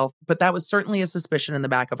himself, but that was certainly a suspicion in the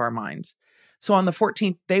back of our minds. So on the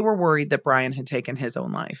 14th, they were worried that Brian had taken his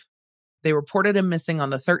own life. They reported him missing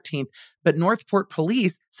on the 13th, but Northport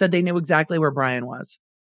police said they knew exactly where Brian was.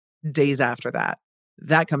 Days after that,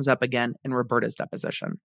 that comes up again in Roberta's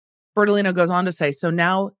deposition. Bertolino goes on to say, so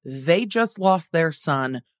now they just lost their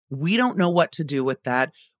son. We don't know what to do with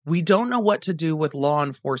that. We don't know what to do with law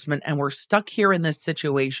enforcement, and we're stuck here in this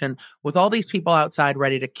situation with all these people outside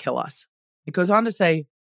ready to kill us. It goes on to say,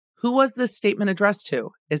 who was this statement addressed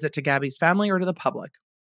to? Is it to Gabby's family or to the public?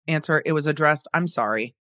 Answer, it was addressed, I'm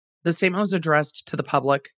sorry. The statement was addressed to the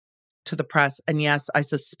public, to the press, and yes, I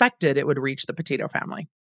suspected it would reach the Petito family.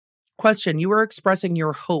 Question, you were expressing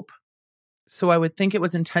your hope, so I would think it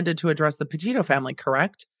was intended to address the Petito family,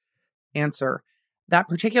 correct? Answer, that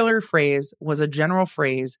particular phrase was a general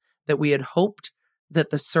phrase that we had hoped that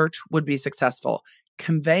the search would be successful,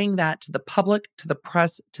 conveying that to the public, to the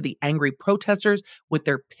press, to the angry protesters with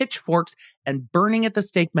their pitchforks and burning at the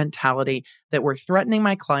stake mentality that were threatening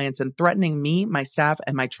my clients and threatening me, my staff,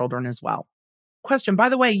 and my children as well. Question, by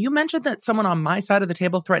the way, you mentioned that someone on my side of the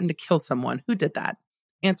table threatened to kill someone. Who did that?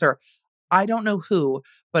 Answer, I don't know who,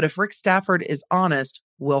 but if Rick Stafford is honest,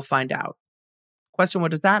 we'll find out. Question,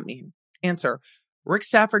 what does that mean? Answer, Rick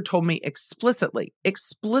Stafford told me explicitly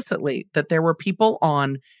that there were people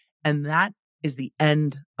on, and that is the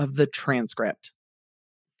end of the transcript.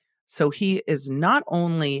 So he is not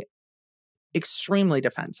only extremely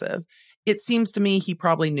defensive, it seems to me he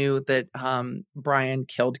probably knew that Brian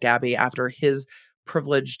killed Gabby after his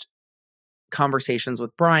privileged conversations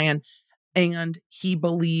with Brian, and he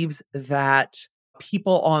believes that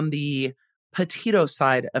people on the Petito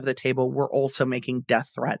side of the table were also making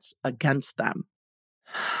death threats against them.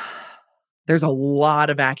 There's a lot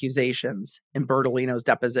of accusations in Bertolino's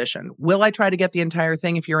deposition. Will I try to get the entire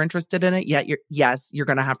thing if you're interested in it? Yes, you're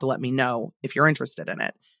going to have to let me know if you're interested in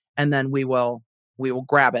it. And then we will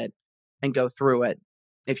grab it and go through it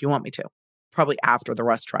if you want me to. Probably after the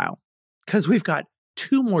Rust trial, because we've got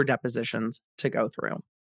 2 more depositions to go through.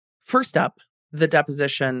 First up, the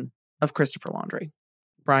deposition of Christopher Laundrie,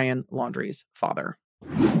 Brian Laundrie's father.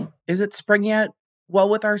 Is it spring yet? Well,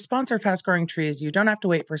 with our sponsor, Fast Growing Trees, you don't have to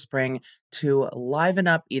wait for spring to liven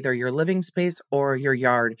up either your living space or your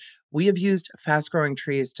yard. We have used Fast Growing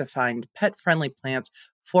Trees to find pet-friendly plants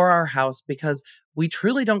for our house because we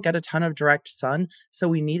truly don't get a ton of direct sun, so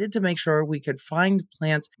we needed to make sure we could find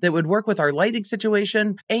plants that would work with our lighting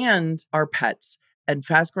situation and our pets. And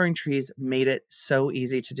Fast Growing Trees made it so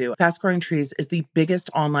easy to do. Fast Growing Trees is the biggest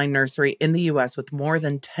online nursery in the US with more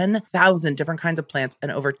than 10,000 different kinds of plants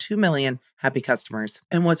and over 2 million happy customers.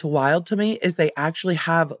 And what's wild to me is they actually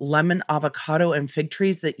have lemon, avocado, and fig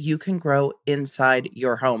trees that you can grow inside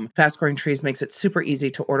your home. Fast Growing Trees makes it super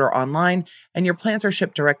easy to order online, and your plants are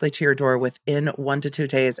shipped directly to your door within 1 to 2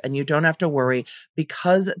 days, and you don't have to worry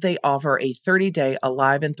because they offer a 30-day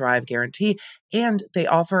Alive and Thrive guarantee, and they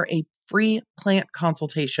offer a free plant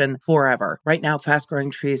consultation forever. Right now, Fast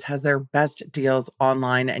Growing Trees has their best deals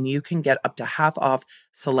online, and you can get up to half off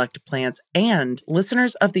select plants. And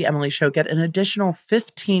listeners of The Emily Show get an additional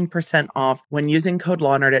 15% off when using code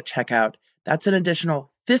LAWNERD at checkout. That's an additional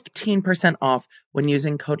 15% off when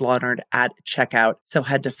using code Lawnerd at checkout. So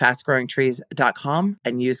head to fastgrowingtrees.com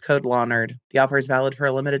and use code Lawnerd. The offer is valid for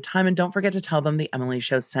a limited time, and don't forget to tell them the Emily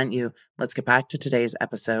Show sent you. Let's get back to today's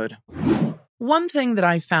episode. One thing that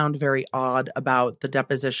I found very odd about the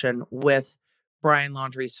deposition with Brian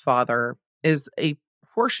Laundrie's father is a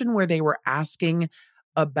portion where they were asking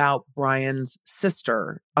about Brian's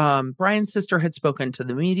sister. Brian's sister had spoken to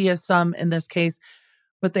the media some in this case,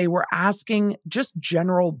 but they were asking just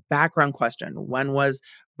general background question. When was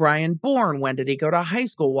Brian born? When did he go to high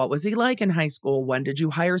school? What was he like in high school? When did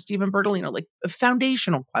you hire Stephen Bertolino? Like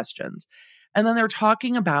foundational questions. And then they're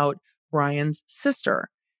talking about Brian's sister.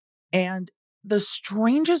 And the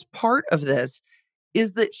strangest part of this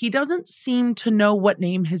is that he doesn't seem to know what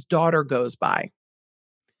name his daughter goes by.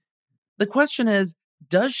 The question is,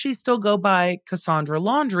 does she still go by Cassandra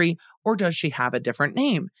Laundrie, or does she have a different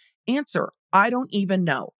name? Answer, I don't even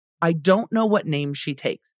know. I don't know what name she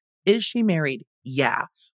takes. Is she married? Yeah.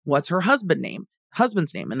 What's her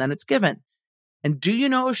husband's name? And then it's given. And do you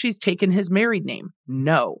know if she's taken his married name?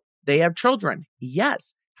 No. They have children?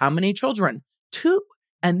 Yes. How many children? 2.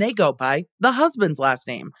 And they go by the husband's last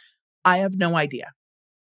name. I have no idea.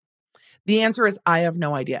 The answer is, I have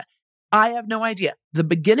no idea. I have no idea. The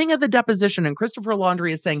beginning of the deposition, and Christopher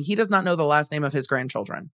Laundrie is saying he does not know the last name of his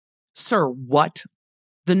grandchildren. Sir, what?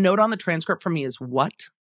 The note on the transcript from me is what?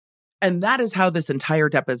 And that is how this entire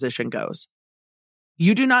deposition goes.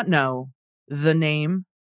 You do not know the name,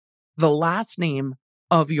 the last name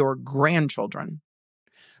of your grandchildren.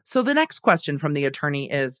 So the next question from the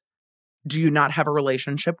attorney is, do you not have a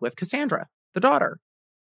relationship with Cassandra, the daughter?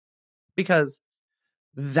 Because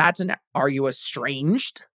are you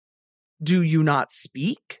estranged? Do you not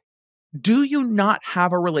speak? Do you not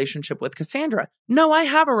have a relationship with Cassandra? No, I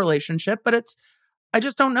have a relationship, but I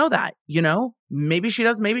just don't know that, Maybe she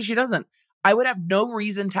does, maybe she doesn't. I would have no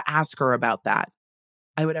reason to ask her about that.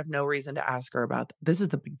 This is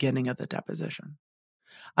the beginning of the deposition.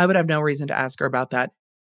 I would have no reason to ask her about that.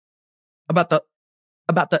 About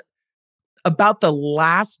the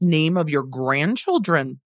last name of your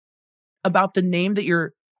grandchildren. About the name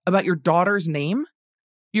about your daughter's name.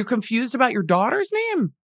 You're confused about your daughter's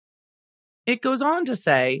name? It goes on to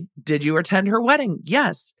say, did you attend her wedding?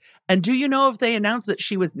 Yes. And do you know if they announced that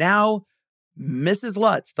she was now Mrs.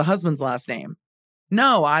 Lutz, the husband's last name?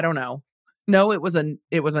 No, I don't know. No, it was a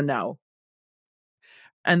no.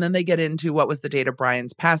 And then they get into what was the date of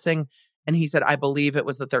Brian's passing. And he said, I believe it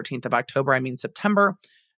was the 13th of October. September.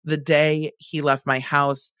 The day he left my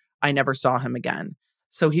house, I never saw him again.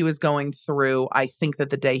 So he was going through, I think that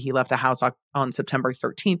the day he left the house on September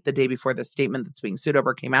 13th, the day before the statement that's being sued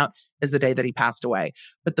over came out, is the day that he passed away.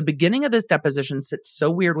 But the beginning of this deposition sits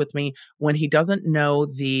so weird with me when he doesn't know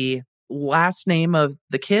the last name of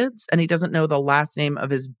the kids and he doesn't know the last name of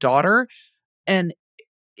his daughter. And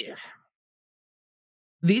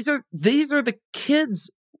these are the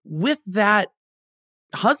kids with that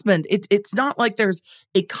husband. It's not like there's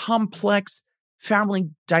a complex family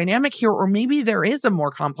dynamic here, or maybe there is a more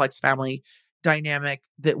complex family dynamic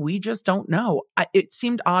that we just don't know. It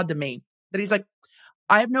seemed odd to me that he's like,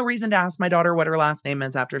 I have no reason to ask my daughter what her last name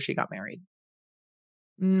is after she got married.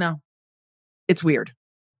 No, it's weird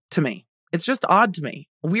to me. It's just odd to me.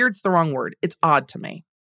 Weird's the wrong word. It's odd to me.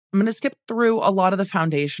 I'm going to skip through a lot of the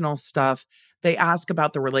foundational stuff. They ask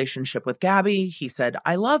about the relationship with Gabby. He said,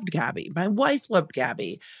 I loved Gabby. My wife loved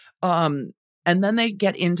Gabby. And then they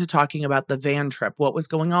get into talking about the van trip, what was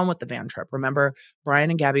going on with the van trip. Remember,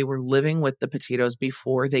 Brian and Gabby were living with the Petitos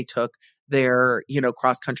before they took their,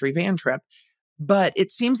 cross-country van trip. But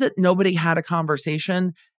it seems that nobody had a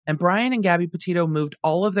conversation, and Brian and Gabby Petito moved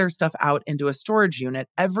all of their stuff out into a storage unit.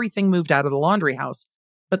 Everything moved out of the Laundrie house.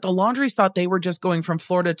 But the Laundries thought they were just going from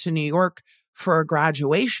Florida to New York for a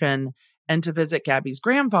graduation and to visit Gabby's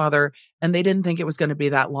grandfather, and they didn't think it was going to be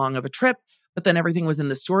that long of a trip. But then everything was in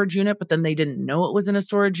the storage unit, but then they didn't know it was in a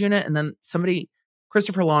storage unit. And then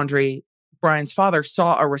Christopher Laundrie, Brian's father,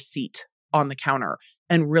 saw a receipt on the counter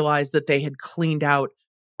and realized that they had cleaned out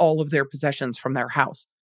all of their possessions from their house.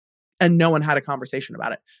 And no one had a conversation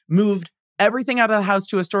about it. Moved everything out of the house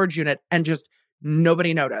to a storage unit and just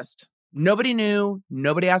nobody noticed. Nobody knew.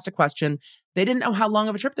 Nobody asked a question. They didn't know how long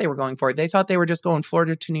of a trip they were going for. They thought they were just going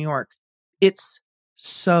Florida to New York. It's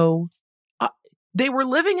so... They were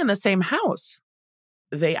living in the same house.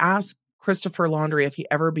 They asked Christopher Laundrie if he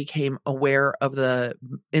ever became aware of the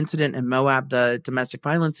incident in Moab, the domestic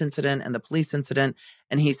violence incident and the police incident.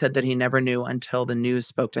 And he said that he never knew until the news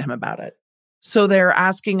spoke to him about it. So they're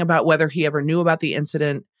asking about whether he ever knew about the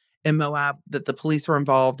incident in Moab, that the police were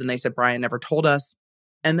involved. And they said, Brian never told us.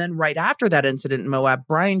 And then right after that incident in Moab,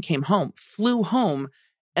 Brian came home, flew home,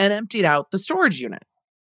 and emptied out the storage unit.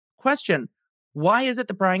 Question, why is it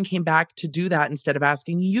that Brian came back to do that instead of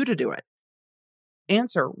asking you to do it?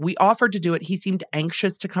 Answer, we offered to do it. He seemed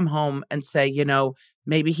anxious to come home and say,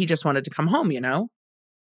 maybe he just wanted to come home.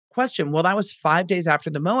 Question, well, that was 5 days after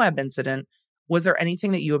the Moab incident. Was there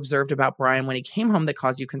anything that you observed about Brian when he came home that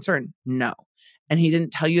caused you concern? No. And he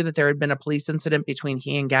didn't tell you that there had been a police incident between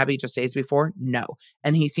he and Gabby just days before? No.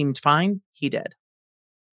 And he seemed fine? He did.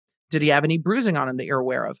 Did he have any bruising on him that you're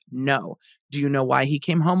aware of? No. Do you know why he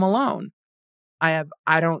came home alone? I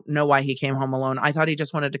don't know why he came home alone. I thought he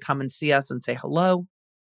just wanted to come and see us and say hello.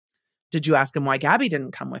 Did you ask him why Gabby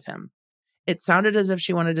didn't come with him? It sounded as if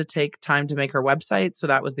she wanted to take time to make her website, so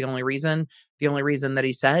that was the only reason. The only reason that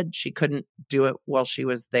he said she couldn't do it while she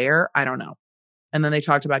was there, I don't know. And then they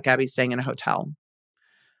talked about Gabby staying in a hotel.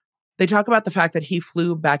 They talk about the fact that he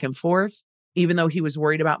flew back and forth. Even though he was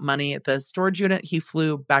worried about money at the storage unit, he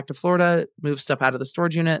flew back to Florida, moved stuff out of the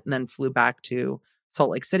storage unit, and then flew back to Salt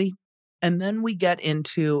Lake City. And then we get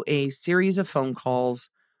into a series of phone calls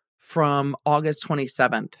from August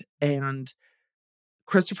 27th. And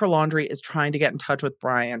Christopher Laundrie is trying to get in touch with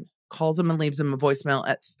Brian, calls him and leaves him a voicemail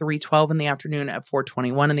at 3:12 in the afternoon, at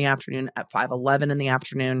 4:21 in the afternoon, at 5:11 in the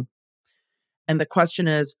afternoon. And the question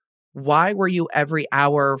is, why were you every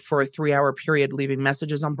hour for a 3-hour period leaving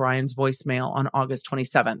messages on Brian's voicemail on August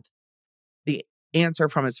 27th? The answer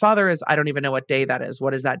from his father is, I don't even know what day that is.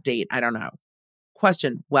 What is that date? I don't know.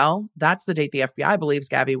 Question, well, that's the date the FBI believes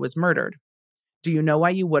Gabby was murdered. Do you know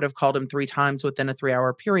why you would have called him 3 times within a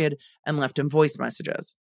 3-hour period and left him voice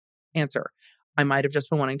messages? Answer, I might have just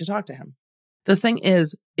been wanting to talk to him. The thing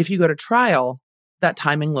is, if you go to trial, that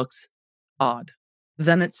timing looks odd.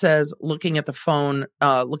 Then it says, looking at the phone,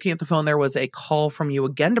 there was a call from you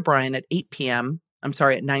again to Brian at 8 p.m. I'm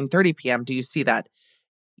sorry, at 9:30 p.m. Do you see that?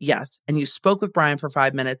 Yes. And you spoke with Brian for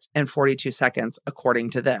 5 minutes and 42 seconds, according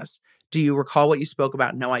to this. Do you recall what you spoke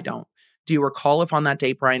about? No, I don't. Do you recall if on that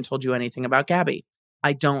date Brian told you anything about Gabby?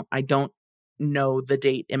 I don't know the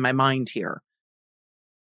date in my mind here.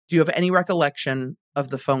 Do you have any recollection of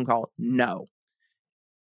the phone call? No.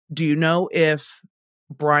 Do you know if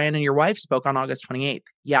Brian and your wife spoke on August 28th?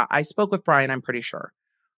 Yeah, I spoke with Brian, I'm pretty sure.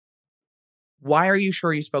 Why are you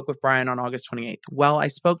sure you spoke with Brian on August 28th? Well, I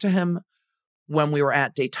spoke to him when we were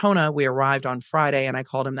at Daytona. We arrived on Friday and I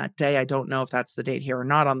called him that day. I don't know if that's the date here or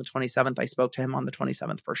not. On the 27th, I spoke to him on the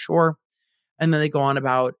 27th for sure. And then they go on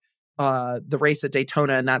about the race at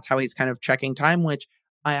Daytona, and that's how he's kind of checking time, which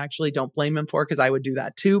I actually don't blame him for, because I would do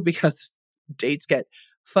that too, because dates get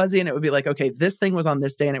fuzzy and it would be like, okay, this thing was on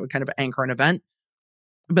this day, and it would kind of anchor an event.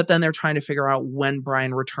 But then they're trying to figure out when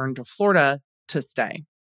Brian returned to Florida to stay.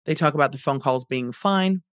 They talk about the phone calls being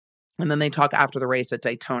fine, and then they talk after the race at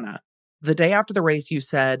Daytona. The day after the race, you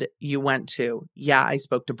said you went to, yeah, I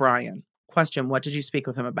spoke to Brian. Question, what did you speak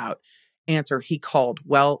with him about? Answer, he called.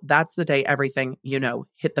 Well, that's the day everything,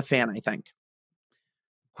 hit the fan, I think.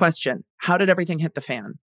 Question, how did everything hit the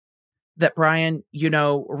fan? That Brian,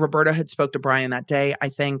 Roberta had spoke to Brian that day, I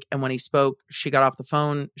think. And when he spoke, she got off the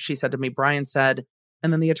phone. She said to me, Brian said,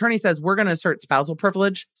 and then the attorney says, we're going to assert spousal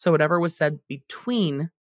privilege. So whatever was said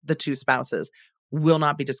between the two spouses will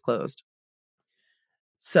not be disclosed.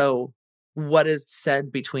 So what is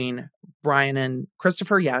said between Brian and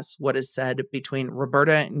Christopher? Yes. What is said between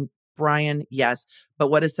Roberta and Brian? Yes. But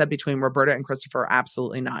what is said between Roberta and Christopher?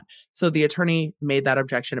 Absolutely not. So the attorney made that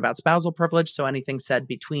objection about spousal privilege. So anything said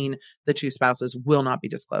between the two spouses will not be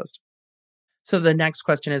disclosed. So the next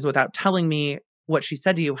question is, without telling me what she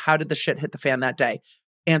said to you, how did the shit hit the fan that day?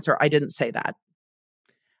 Answer, I didn't say that.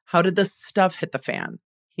 How did the stuff hit the fan?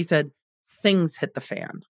 He said, things hit the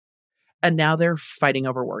fan. And now they're fighting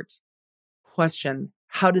over words. Question,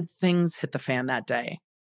 how did things hit the fan that day?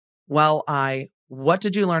 Well, what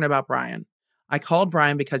did you learn about Brian? I called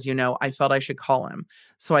Brian because, I felt I should call him.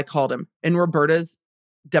 So I called him. In Roberta's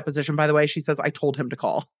deposition, by the way, she says, I told him to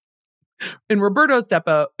call. In Roberta's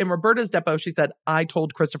depo, she said, I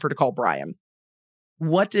told Christopher to call Brian.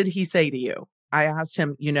 What did he say to you? I asked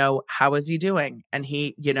him, how is he doing? And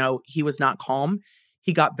he was not calm.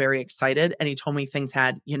 He got very excited and he told me things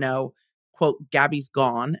had, quote, Gabby's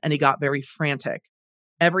gone. And he got very frantic.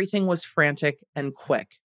 Everything was frantic and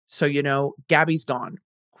quick. So, Gabby's gone.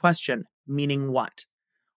 Question, meaning what?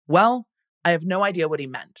 Well, I have no idea what he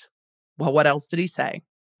meant. Well, what else did he say?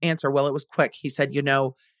 Answer, well, it was quick. He said,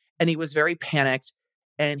 and he was very panicked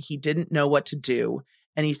and he didn't know what to do.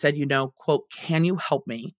 And he said, quote, can you help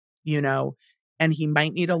me? And he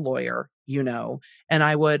might need a lawyer, and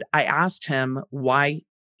I asked him why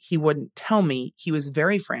he wouldn't tell me. He was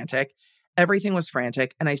very frantic. Everything was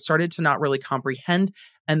frantic, and I started to not really comprehend.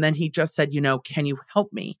 And then he just said, can you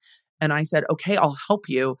help me? And I said, okay, I'll help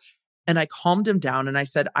you. And I calmed him down and I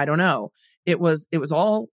said, I don't know. It was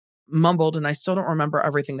all mumbled and I still don't remember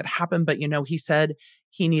everything that happened. But, he said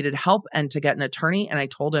he needed help and to get an attorney. And I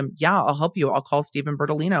told him, yeah, I'll help you. I'll call Stephen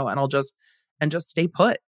Bertolino and just stay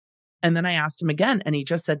put. And then I asked him again and he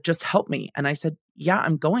just said, just help me. And I said, yeah,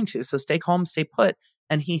 I'm going to. So stay calm, stay put.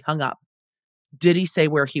 And he hung up. Did he say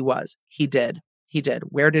where he was? He did. He did.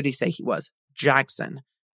 Where did he say he was? Jackson.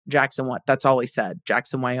 Jackson what? That's all he said.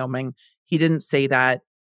 Jackson, Wyoming. He didn't say that.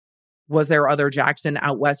 Was there other Jackson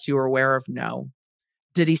out west you were aware of? No.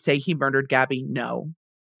 Did he say he murdered Gabby? No.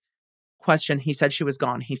 Question, he said she was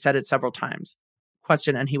gone. He said it several times.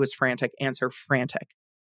 Question, and he was frantic. Answer, frantic.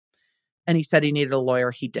 And he said he needed a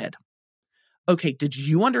lawyer. He did. Okay, did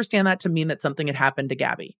you understand that to mean that something had happened to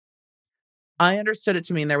Gabby? I understood it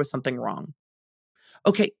to mean there was something wrong.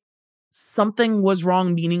 Okay, something was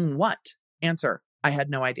wrong meaning what? Answer, I had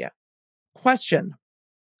no idea. Question,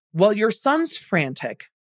 well, your son's frantic.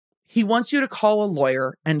 He wants you to call a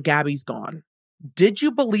lawyer and Gabby's gone. Did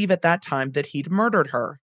you believe at that time that he'd murdered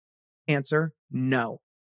her? Answer, no.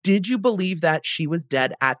 Did you believe that she was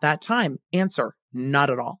dead at that time? Answer, not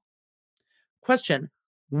at all. Question,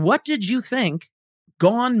 what did you think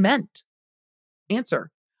gone meant? Answer,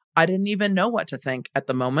 I didn't even know what to think at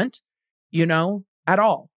the moment, at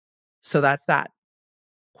all. So that's that.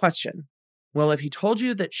 Question, well, if he told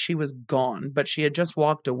you that she was gone, but she had just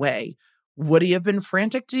walked away, would he have been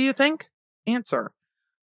frantic, do you think? Answer,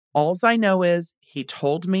 alls I know is he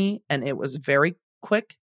told me and it was very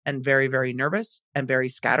quick and very, very nervous and very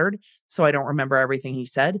scattered. So I don't remember everything he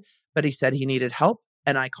said, but he said he needed help.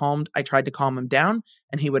 And I tried to calm him down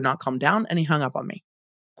and he would not calm down and he hung up on me.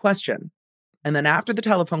 Question. And then after the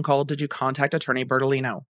telephone call, did you contact Attorney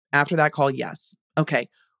Bertolino? After that call, yes. Okay.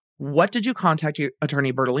 What did you contact your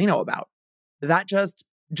Attorney Bertolino about? That just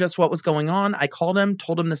what was going on. I called him,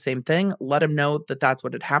 told him the same thing, let him know that that's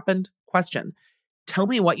what had happened. Question. Tell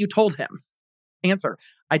me what you told him. Answer.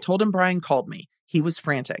 I told him Brian called me. He was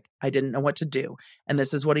frantic. I didn't know what to do. And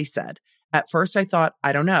this is what he said. At first I thought,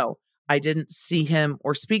 I don't know. I didn't see him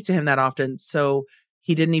or speak to him that often, so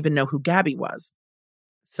he didn't even know who Gabby was.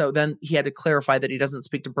 So then he had to clarify that he doesn't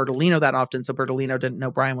speak to Bertolino that often, so Bertolino didn't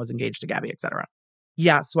know Brian was engaged to Gabby, etc.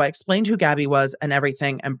 Yeah, so I explained who Gabby was and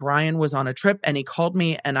everything, and Brian was on a trip, and he called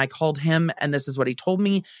me, and I called him, and this is what he told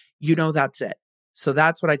me. That's it. So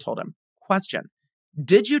that's what I told him. Question.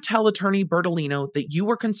 Did you tell Attorney Bertolino that you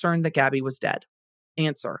were concerned that Gabby was dead?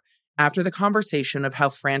 Answer. After the conversation of how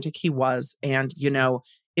frantic he was, and,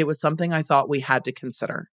 it was something I thought we had to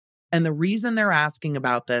consider. And the reason they're asking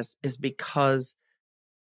about this is because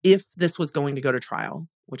if this was going to go to trial,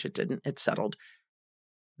 which it didn't, it settled,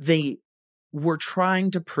 they were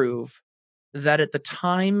trying to prove that at the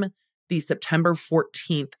time the September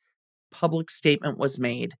 14th public statement was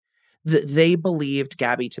made, that they believed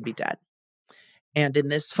Gabby to be dead. And in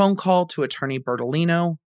this phone call to Attorney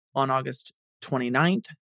Bertolino on August 29th,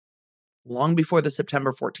 long before the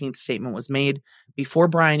September 14th statement was made, before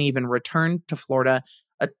Brian even returned to Florida,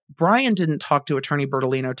 Brian didn't talk to Attorney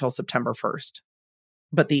Bertolino till September 1st.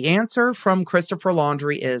 But the answer from Christopher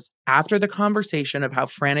Laundrie is, after the conversation of how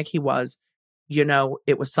frantic he was,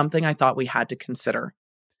 it was something I thought we had to consider.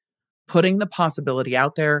 Putting the possibility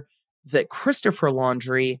out there that Christopher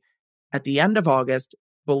Laundrie, at the end of August,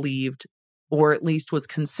 believed, or at least was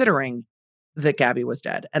considering, that Gabby was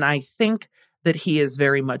dead. And I think that he is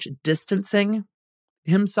very much distancing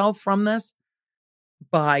himself from this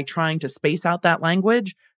by trying to space out that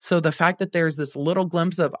language. So the fact that there's this little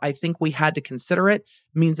glimpse of, I think we had to consider it,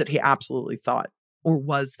 means that he absolutely thought or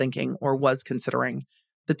was thinking or was considering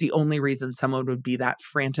that the only reason someone would be that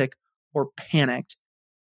frantic or panicked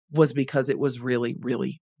was because it was really,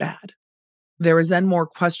 really bad. There was then more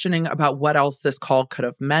questioning about what else this call could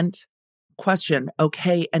have meant. Question,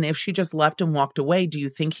 okay, and if she just left and walked away, do you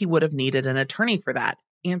think he would have needed an attorney for that?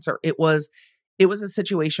 Answer, it was a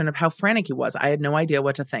situation of how frantic he was. I had no idea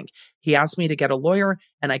what to think. He asked me to get a lawyer,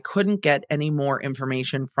 and I couldn't get any more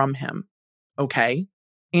information from him. Okay.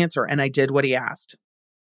 Answer, and I did what he asked.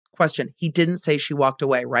 Question, he didn't say she walked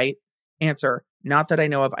away, right? Answer, not that I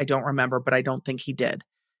know of. I don't remember, but I don't think he did.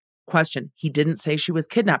 Question, he didn't say she was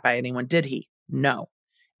kidnapped by anyone, did he? No.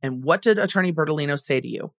 And what did Attorney Bertolino say to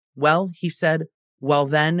you? Well, he said, well,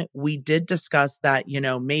 then we did discuss that,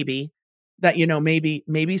 maybe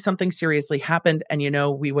something seriously happened and,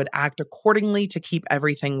 we would act accordingly to keep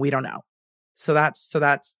everything we don't know. So that's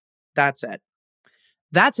it.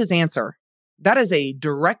 That's his answer. That is a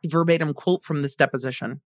direct verbatim quote from this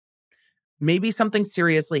deposition. Maybe something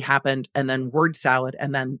seriously happened and then word salad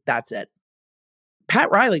and then that's it. Pat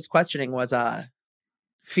Riley's questioning was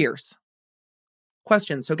fierce.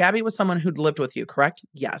 Question. So Gabby was someone who'd lived with you, correct?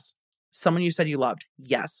 Yes. Someone you said you loved?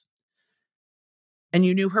 Yes. And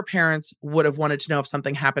you knew her parents would have wanted to know if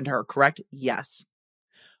something happened to her, correct? Yes.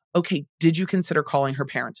 Okay, did you consider calling her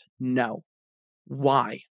parents? No.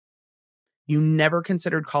 Why? You never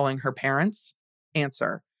considered calling her parents?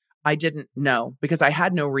 Answer. I didn't know because I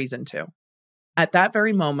had no reason to. At that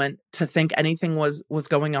very moment, to think anything was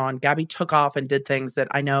going on, Gabby took off and did things that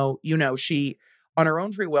I know, she on her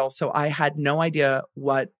own free will, so I had no idea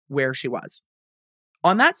where she was.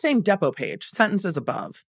 On that same Depo page, sentences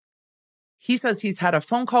above, he says he's had a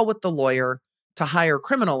phone call with the lawyer to hire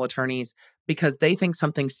criminal attorneys because they think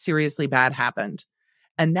something seriously bad happened.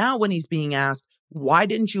 And now when he's being asked, why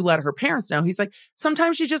didn't you let her parents know? He's like,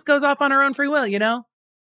 sometimes she just goes off on her own free will,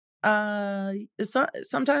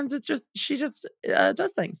 sometimes she just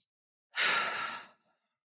does things.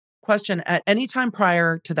 Question. At any time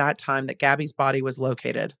prior to that time that Gabby's body was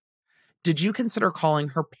located, did you consider calling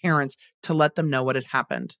her parents to let them know what had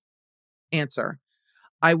happened? Answer.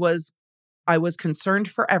 I was concerned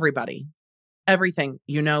for everybody. Everything,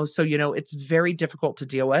 so it's very difficult to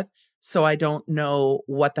deal with. So I don't know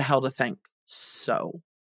what the hell to think. So.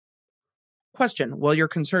 Question. Well, you're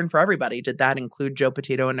concerned for everybody. Did that include Joe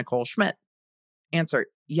Petito and Nicole Schmidt? Answer.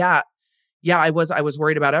 Yeah, I was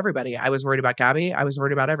worried about everybody. I was worried about Gabby. I was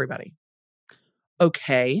worried about everybody.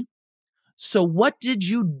 Okay. So what did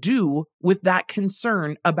you do with that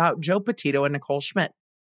concern about Joe Petito and Nicole Schmidt?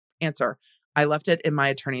 Answer. I left it in my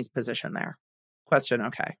attorney's position there. Question.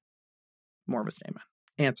 Okay. More of a statement.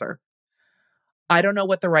 Answer. I don't know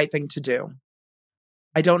what the right thing to do.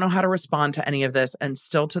 I don't know how to respond to any of this, and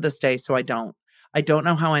still to this day, so I don't. I don't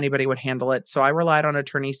know how anybody would handle it, so I relied on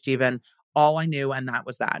attorney Stephen. All I knew, and that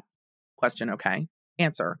was that. Question. Okay.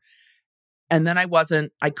 Answer. And then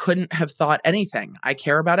I couldn't have thought anything. I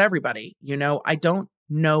care about everybody. I don't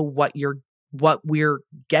know what we're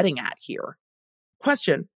getting at here.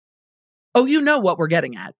 Question. Oh, you know what we're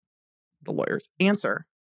getting at. The lawyers. Answer.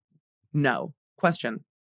 No. Question.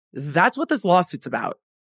 That's what this lawsuit's about.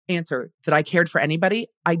 Answer. That I cared for anybody?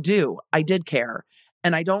 I do. I did care.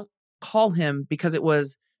 And I don't call him because it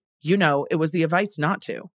was the advice not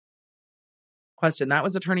to. Question. That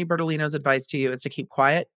was Attorney Bertolino's advice to you, is to keep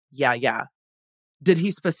quiet? Yeah. Did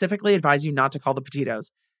he specifically advise you not to call the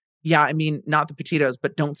Petitos? Yeah, I mean, not the Petitos,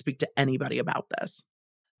 but don't speak to anybody about this.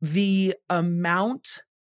 The amount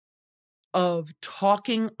of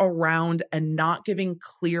talking around and not giving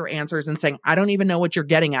clear answers and saying, I don't even know what you're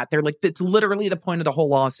getting at. They're like, it's literally the point of the whole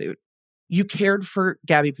lawsuit. You cared for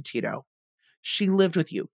Gabby Petito. She lived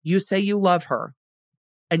with you. You say you love her.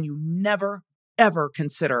 And you never, ever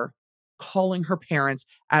consider calling her parents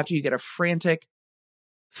after you get a frantic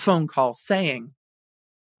phone call saying,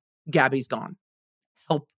 Gabby's gone.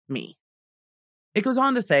 Help me. It goes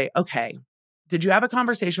on to say, okay, did you have a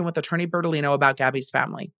conversation with Attorney Bertolino about Gabby's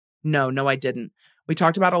family? No, I didn't. We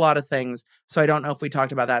talked about a lot of things, so I don't know if we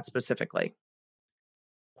talked about that specifically.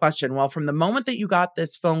 Question. Well, from the moment that you got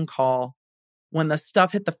this phone call, when the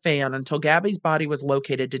stuff hit the fan until Gabby's body was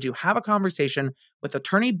located, did you have a conversation with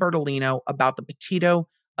Attorney Bertolino about the Petito,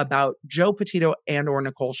 about Joe Petito and or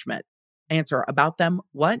Nicole Schmidt? Answer. About them?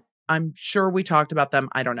 What? I'm sure we talked about them.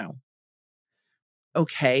 I don't know.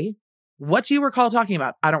 Okay. What do you recall talking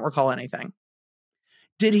about? I don't recall anything.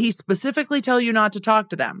 Did he specifically tell you not to talk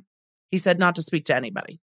to them? He said not to speak to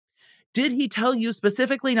anybody. Did he tell you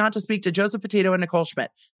specifically not to speak to Joseph Petito and Nicole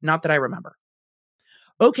Schmidt? Not that I remember.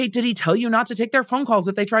 Okay, did he tell you not to take their phone calls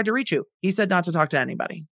if they tried to reach you? He said not to talk to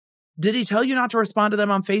anybody. Did he tell you not to respond to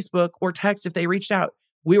them on Facebook or text if they reached out?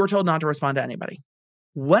 We were told not to respond to anybody.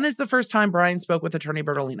 When is the first time Brian spoke with Attorney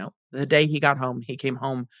Bertolino? The day he got home. He came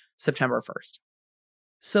home September 1st.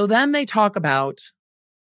 So then they talk about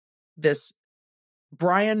this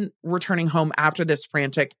Brian returning home after this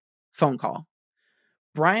frantic phone call.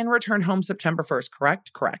 Brian returned home September 1st,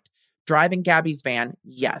 correct? Correct. Driving Gabby's van?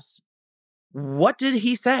 Yes. What did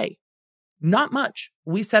he say? Not much.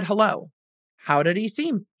 We said hello. How did he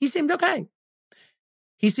seem? He seemed okay.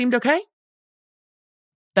 He seemed okay?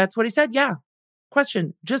 That's what he said? Yeah.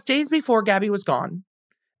 Question. Just days before Gabby was gone,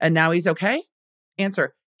 and now he's okay?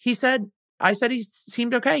 Answer. I said he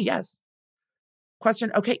seemed okay, yes.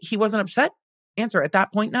 Question. Okay, he wasn't upset? Answer. At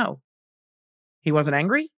that point, no. He wasn't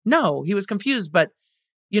angry? No. He was confused, but,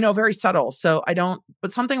 very subtle. So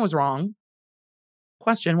but something was wrong.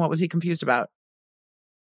 Question. What was he confused about?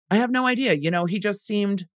 I have no idea. He just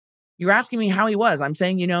seemed, you're asking me how he was. I'm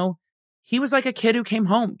saying, he was like a kid who came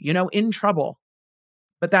home, in trouble.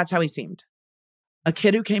 But that's how he seemed. A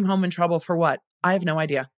kid who came home in trouble for what? I have no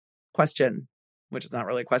idea. Question, which is not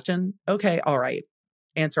really a question. Okay, all right.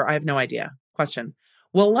 Answer, I have no idea. Question,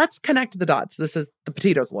 well, let's connect the dots. This is the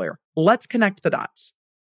Petito's lawyer. Let's connect the dots.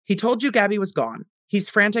 He told you Gabby was gone. He's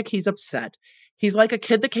frantic. He's upset. He's like a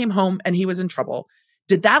kid that came home and he was in trouble.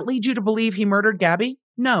 Did that lead you to believe he murdered Gabby?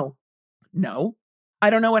 No. No. I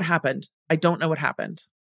don't know what happened. I don't know what happened.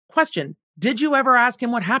 Question, did you ever ask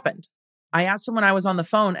him what happened? I asked him when I was on the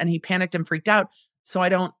phone and he panicked and freaked out. So I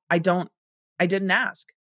didn't ask.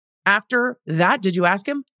 After that, did you ask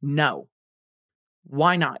him? No.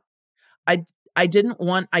 Why not? I didn't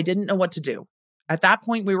know what to do. At that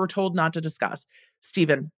point, we were told not to discuss.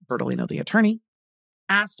 Stephen Bertolino, the attorney,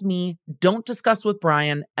 asked me, don't discuss with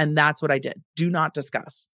Brian. And that's what I did. Do not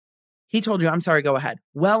discuss. He told you, I'm sorry, go ahead.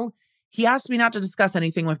 Well, he asked me not to discuss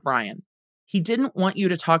anything with Brian. He didn't want you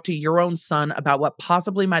to talk to your own son about what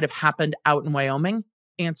possibly might have happened out in Wyoming.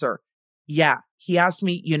 Answer, yeah. He asked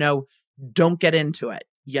me, don't get into it,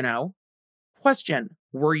 Question,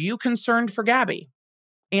 were you concerned for Gabby?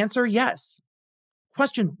 Answer, yes.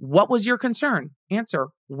 Question, what was your concern? Answer,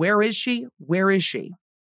 where is she? Where is she?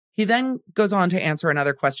 He then goes on to answer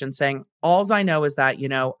another question saying, alls I know is that,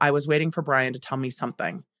 I was waiting for Brian to tell me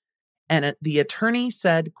something. And the attorney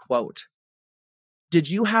said, quote, did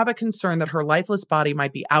you have a concern that her lifeless body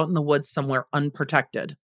might be out in the woods somewhere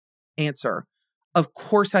unprotected? Answer, of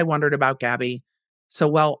course I wondered about Gabby. So,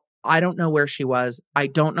 well, I don't know where she was. I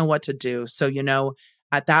don't know what to do. So,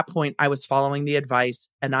 at that point, I was following the advice,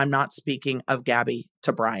 and I'm not speaking of Gabby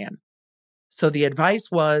to Brian. So the advice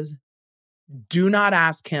was, do not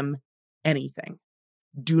ask him anything.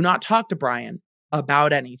 Do not talk to Brian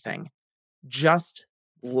about anything. Just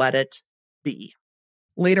let it be.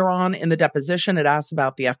 Later on in the deposition, it asks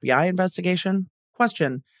about the FBI investigation.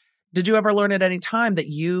 Question, did you ever learn at any time that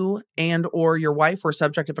you and or your wife were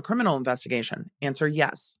subject of a criminal investigation? Answer,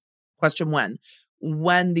 yes. Question, when?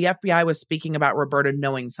 When the FBI was speaking about Roberta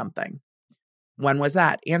knowing something. When was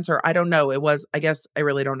that? Answer, I don't know. It was, I guess, I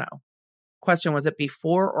really don't know. Question, was it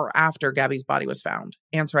before or after Gabby's body was found?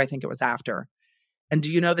 Answer, I think it was after. And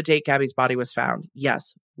do you know the date Gabby's body was found?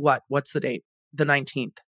 Yes. What? What's the date? The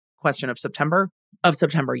 19th. Question, of September? Of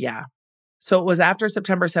September, yeah. So it was after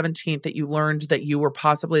September 17th that you learned that you were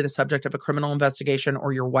possibly the subject of a criminal investigation,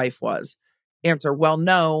 or your wife was. Answer, well,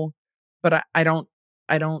 no, but I don't,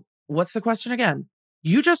 what's the question again?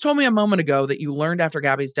 You just told me a moment ago that you learned after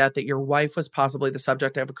Gabby's death that your wife was possibly the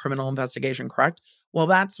subject of a criminal investigation, correct? Well,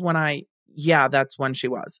 that's when that's when she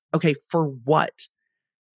was. Okay, for what?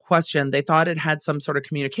 Question, they thought it had some sort of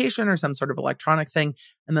communication or some sort of electronic thing.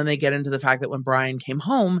 And then they get into the fact that when Brian came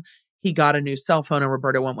home, he got a new cell phone and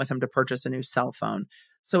Roberta went with him to purchase a new cell phone.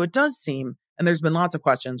 So it does seem, and there's been lots of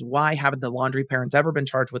questions, why haven't the Laundrie parents ever been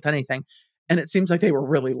charged with anything? And it seems like they were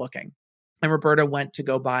really looking. And Roberta went to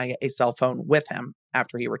go buy a cell phone with him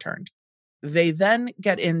after he returned. They then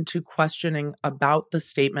get into questioning about the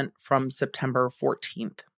statement from September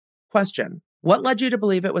 14th. Question, what led you to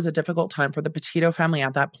believe it was a difficult time for the Petito family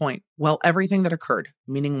at that point? Well, everything that occurred.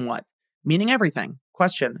 Meaning what? Meaning everything.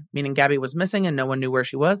 Question, meaning Gabby was missing and no one knew where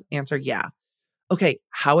she was? Answer, yeah. Okay,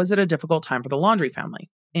 how is it a difficult time for the Laundrie family?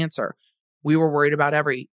 Answer, we were worried about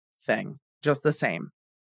everything, just the same.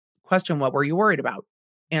 Question, what were you worried about?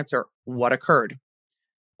 Answer, what occurred?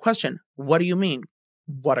 Question, what do you mean,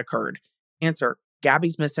 what occurred? Answer,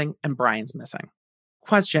 Gabby's missing and Brian's missing.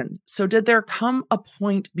 Question, so did there come a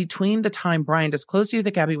point between the time Brian disclosed to you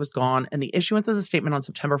that Gabby was gone and the issuance of the statement on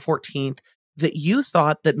September 14th that you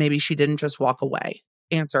thought that maybe she didn't just walk away?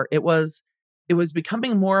 Answer, it was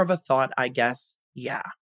becoming more of a thought, I guess. Yeah.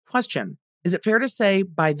 Question, is it fair to say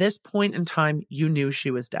by this point in time you knew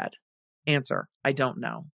she was dead? Answer, I don't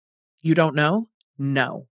know. You don't know?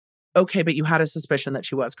 No. Okay, but you had a suspicion that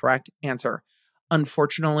she was, correct? Answer,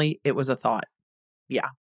 unfortunately, it was a thought. Yeah.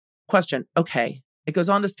 Question, okay. It goes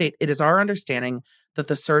on to state, it is our understanding that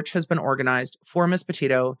the search has been organized for Miss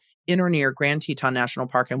Petito in or near Grand Teton National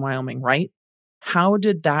Park in Wyoming, right? How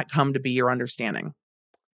did that come to be your understanding?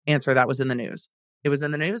 Answer, that was in the news. It was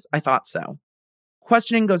in the news? I thought so.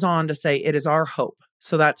 Questioning goes on to say, it is our hope.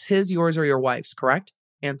 So that's his, yours, or your wife's, correct?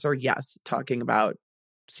 Answer, yes. Talking about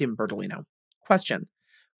Stephen Bertolino. Question,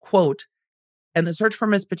 quote, and the search for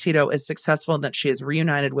Miss Petito is successful in that she is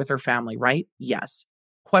reunited with her family, right? Yes.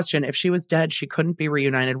 Question, if she was dead, she couldn't be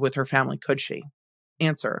reunited with her family, could she?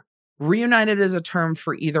 Answer, reunited is a term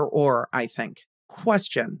for either or, I think.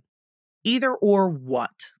 Question, either or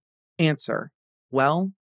what? Answer,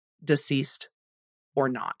 well, deceased or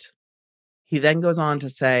not. He then goes on to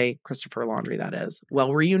say, Christopher Laundrie, that is,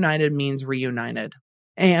 well, reunited means reunited.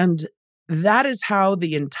 And that is how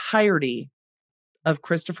the entirety of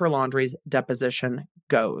Christopher Laundrie's deposition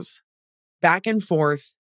goes. Back and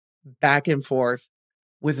forth,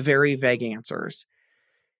 with very vague answers.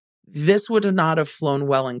 This would not have flown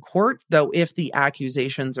well in court, though if the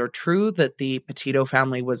accusations are true that the Petito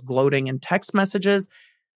family was gloating in text messages,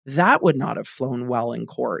 that would not have flown well in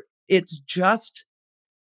court. It's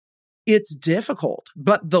difficult,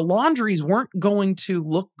 but the Laundries weren't going to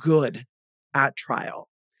look good at trial.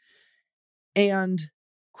 And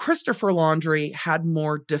Christopher Laundrie had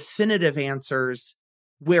more definitive answers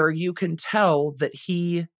where you can tell that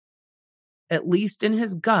he, at least in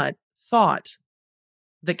his gut, thought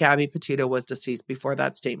that Gabby Petito was deceased before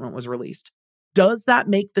that statement was released. Does that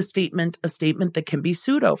make the statement a statement that can be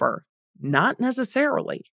sued over? Not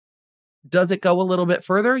necessarily. Does it go a little bit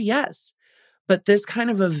further? Yes. But this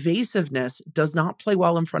kind of evasiveness does not play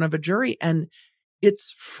well in front of a jury. And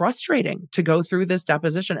it's frustrating to go through this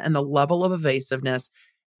deposition and the level of evasiveness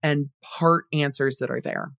and part answers that are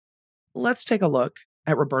there. Let's take a look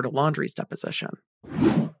at Roberta Laundrie's deposition.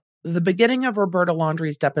 The beginning of Roberta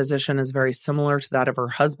Laundrie's deposition is very similar to that of her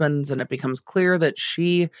husband's, and it becomes clear that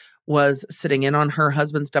she was sitting in on her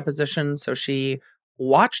husband's deposition. So she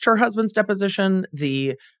watched her husband's deposition.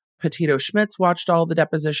 The Petito Schmidts watched all the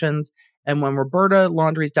depositions. And when Roberta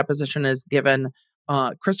Laundrie's deposition is given,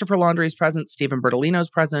 Christopher Laundrie is present, Stephen Bertolino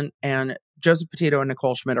is present, and Joseph Petito and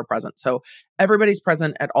Nicole Schmidt are present. So everybody's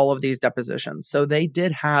present at all of these depositions. So they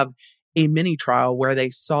did have a mini trial where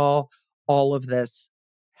they saw all of this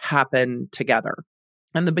happen together.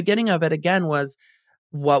 And the beginning of it, again, was,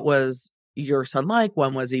 what was your son like?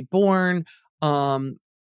 When was he born?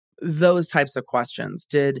 Those types of questions.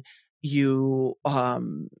 Did you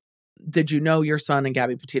know your son and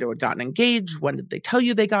Gabby Petito had gotten engaged? When did they tell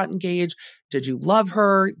you they got engaged? Did you love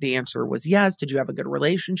her? The answer was yes. Did you have a good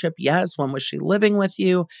relationship? Yes. When was she living with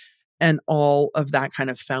you? And all of that kind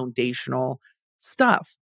of foundational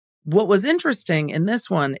stuff. What was interesting in this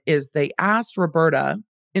one is they asked Roberta,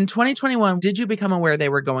 in 2021, did you become aware they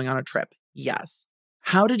were going on a trip? Yes.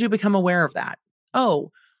 How did you become aware of that?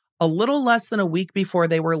 Oh, a little less than a week before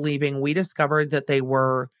they were leaving, we discovered that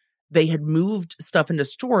they had moved stuff into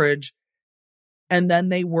storage, and then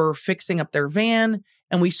they were fixing up their van,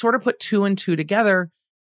 and we sort of put two and two together,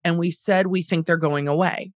 and we said, we think they're going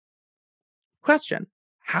away. Question,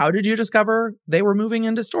 how did you discover they were moving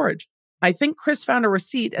into storage? I think Chris found a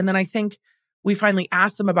receipt, and then I think we finally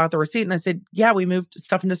asked them about the receipt, and they said, yeah, we moved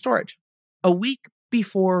stuff into storage a week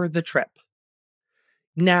before the trip.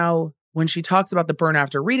 Now, when she talks about the burn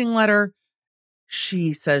after reading letter,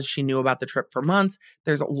 she says she knew about the trip for months.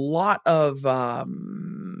 There's a lot of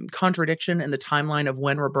contradiction in the timeline of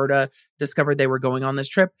when Roberta discovered they were going on this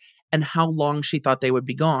trip and how long she thought they would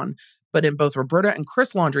be gone. But in both Roberta and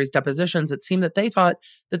Chris Laundrie's depositions, it seemed that they thought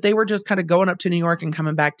that they were just kind of going up to New York and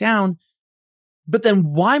coming back down. But then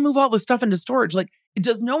why move all the stuff into storage? Like,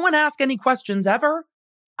 does no one ask any questions ever?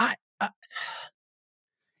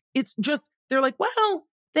 It's just, they're like, well,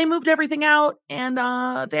 they moved everything out and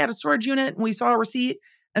they had a storage unit and we saw a receipt.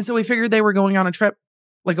 And so we figured they were going on a trip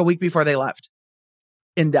like a week before they left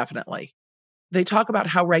indefinitely. They talk about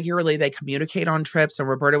how regularly they communicate on trips. And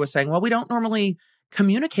Roberta was saying, well, we don't normally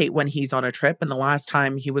communicate when he's on a trip. And the last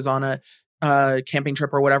time he was on a camping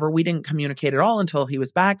trip or whatever, we didn't communicate at all until he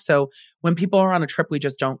was back. So when people are on a trip, we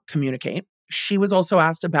just don't communicate. She was also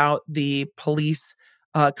asked about the police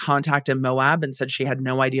contact in Moab and said she had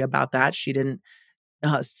no idea about that. She didn't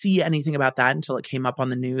see anything about that until it came up on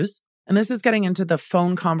the news. And this is getting into the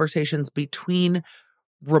phone conversations between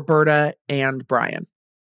Roberta and Brian,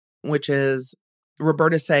 which is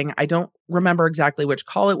Roberta saying, I don't remember exactly which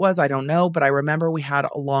call it was. I don't know, but I remember we had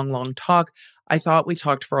a long, long talk. I thought we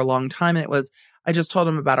talked for a long time. And I just told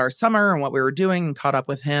him about our summer and what we were doing and caught up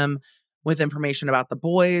with him with information about the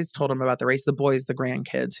boys, told him about the race, the boys, the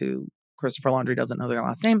grandkids who Christopher Laundrie doesn't know their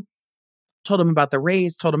last name. Told him about the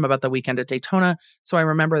race, told him about the weekend at Daytona. So I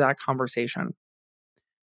remember that conversation.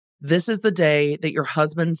 This is the day that your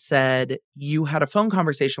husband said you had a phone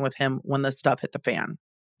conversation with him when the stuff hit the fan.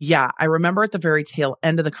 Yeah, I remember at the very tail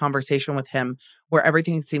end of the conversation with him where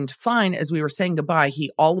everything seemed fine. As we were saying goodbye,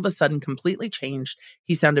 he all of a sudden completely changed.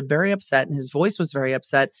 He sounded very upset and his voice was very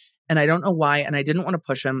upset. And I don't know why. And I didn't want to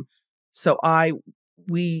push him. So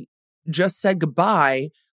we just said goodbye,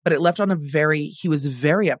 but it left on he was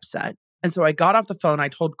very upset. And so I got off the phone. I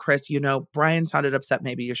told Chris, Brian sounded upset.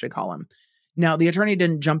 Maybe you should call him. Now, the attorney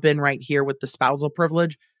didn't jump in right here with the spousal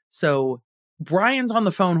privilege. So Brian's on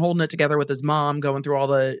the phone holding it together with his mom, going through all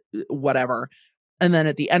the whatever. And then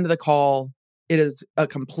at the end of the call, it is a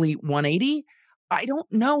complete 180. I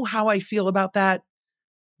don't know how I feel about that.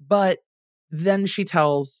 But then she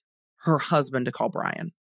tells her husband to call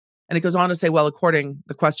Brian. And it goes on to say, well, according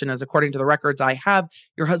to the records I have,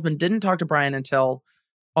 your husband didn't talk to Brian until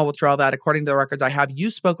I'll withdraw that. According to the records I have, you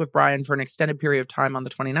spoke with Brian for an extended period of time on the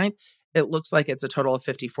 29th. It looks like it's a total of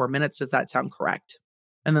 54 minutes. Does that sound correct?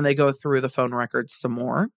 And then they go through the phone records some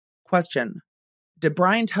more. Question. Did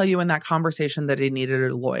Brian tell you in that conversation that he needed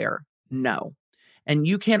a lawyer? No. And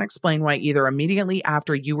you can't explain why either immediately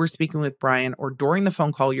after you were speaking with Brian or during the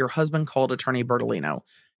phone call, your husband called attorney Bertolino.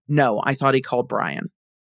 No, I thought he called Brian.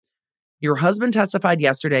 Your husband testified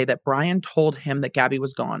yesterday that Brian told him that Gabby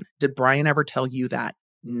was gone. Did Brian ever tell you that?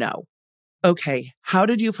 No. Okay, how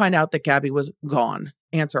did you find out that Gabby was gone?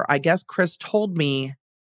 Answer, I guess Chris told me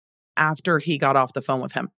after he got off the phone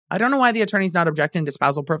with him. I don't know why the attorney's not objecting to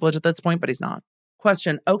spousal privilege at this point, but he's not.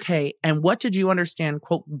 Question, okay, and what did you understand,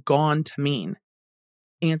 quote, gone to mean?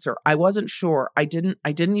 Answer, I wasn't sure. I didn't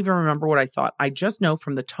even remember what I thought. I just know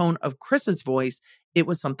from the tone of Chris's voice, it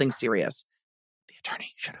was something serious. The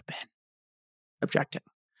attorney should have been objecting.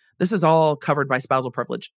 This is all covered by spousal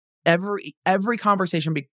privilege. Every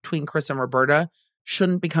conversation between Chris and Roberta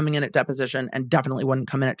shouldn't be coming in at deposition and definitely wouldn't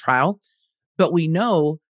come in at trial. But we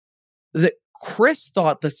know that Chris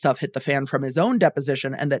thought the stuff hit the fan from his own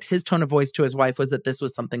deposition and that his tone of voice to his wife was that this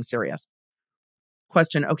was something serious.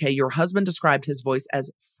 Question, okay, your husband described his voice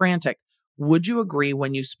as frantic. Would you agree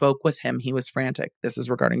when you spoke with him he was frantic? This is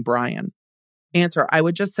regarding Brian. Answer, I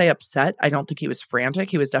would just say upset. I don't think he was frantic.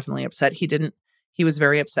 He was definitely upset. He was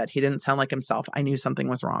very upset. He didn't sound like himself. I knew something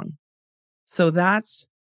was wrong. So that's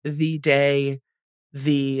the day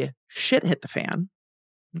the shit hit the fan.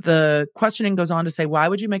 The questioning goes on to say, why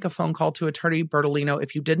would you make a phone call to attorney Bertolino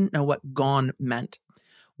if you didn't know what gone meant?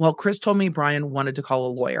 Well, Chris told me Brian wanted to call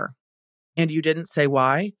a lawyer. And you didn't say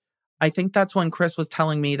why? I think that's when Chris was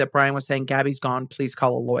telling me that Brian was saying, Gabby's gone, please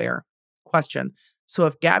call a lawyer. Question. So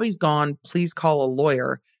if Gabby's gone, please call a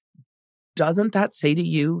lawyer. Doesn't that say to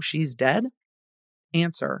you she's dead?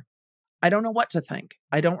 Answer. I don't know what to think.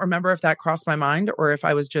 I don't remember if that crossed my mind or if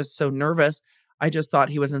I was just so nervous. I just thought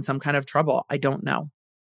he was in some kind of trouble. I don't know.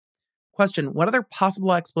 Question. What other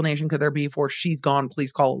possible explanation could there be for she's gone,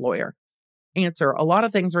 please call a lawyer? Answer. A lot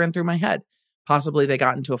of things ran through my head. Possibly they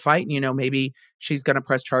got into a fight and, maybe she's going to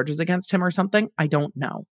press charges against him or something. I don't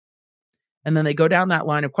know. And then they go down that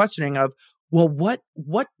line of questioning of, well,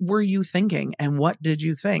 what were you thinking and what did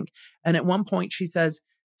you think? And at one point she says,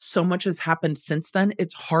 so much has happened since then.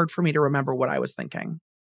 It's hard for me to remember what I was thinking.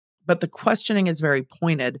 But the questioning is very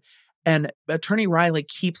pointed. And Attorney Riley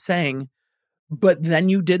keeps saying, but then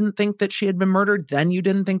you didn't think that she had been murdered. Then you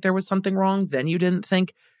didn't think there was something wrong. Then you didn't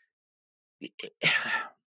think...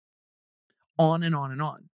 on and on and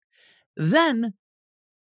on. Then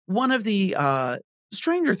one of the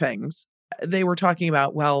stranger things, they were talking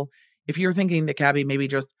about, well, if you're thinking that Gabby maybe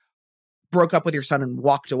just broke up with your son and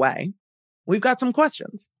walked away, we've got some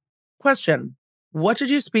questions. Question, what did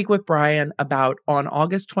you speak with Brian about on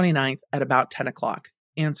August 29th at about 10 o'clock?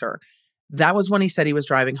 Answer, that was when he said he was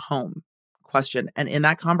driving home. Question, and in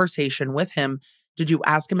that conversation with him, did you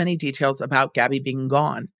ask him any details about Gabby being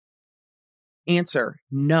gone? Answer,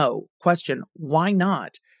 no. Question, why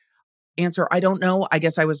not? Answer, I don't know. I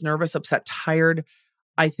guess I was nervous, upset, tired.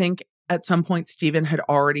 I think at some point Stephen had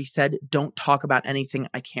already said, don't talk about anything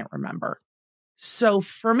I can't remember. So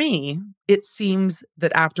for me, it seems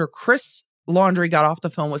that after Chris Laundrie got off the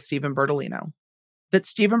phone with Stephen Bertolino, that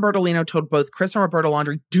Stephen Bertolino told both Chris and Roberta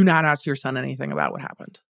Laundrie, do not ask your son anything about what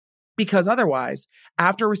happened. Because otherwise,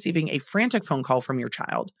 after receiving a frantic phone call from your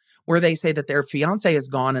child, where they say that their fiance is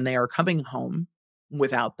gone and they are coming home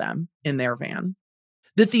without them in their van,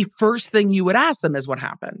 that the first thing you would ask them is what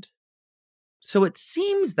happened. So it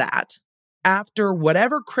seems that after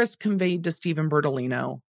whatever Chris conveyed to Stephen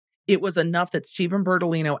Bertolino, it was enough that Stephen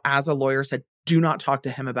Bertolino, as a lawyer, said, do not talk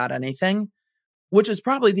to him about anything, which is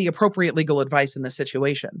probably the appropriate legal advice in this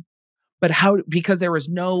situation. But because there is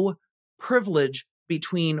no privilege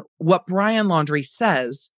between what Brian Laundrie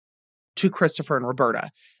says to Christopher and Roberta.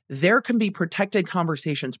 There can be protected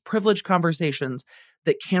conversations, privileged conversations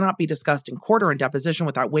that cannot be discussed in court or in deposition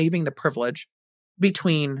without waiving the privilege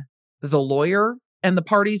between the lawyer and the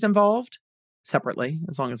parties involved separately,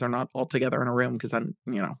 as long as they're not all together in a room, because then,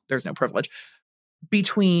 there's no privilege.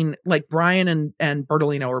 Between like Brian and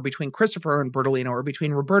Bertolino, or between Christopher and Bertolino, or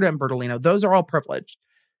between Roberta and Bertolino, those are all privileged.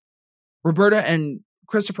 Roberta and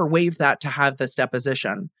Christopher waived that to have this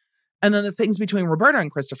deposition. And then the things between Roberta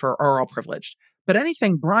and Christopher are all privileged. But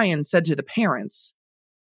anything Brian said to the parents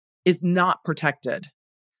is not protected.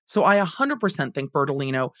 So I 100% think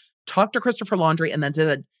Bertolino talked to Christopher Laundrie and then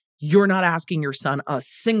said, you're not asking your son a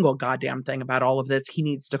single goddamn thing about all of this. He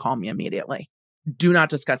needs to call me immediately. Do not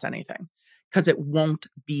discuss anything because it won't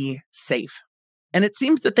be safe. And it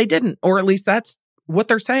seems that they didn't, or at least that's what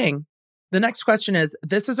they're saying. The next question is,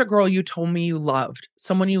 this is a girl you told me you loved,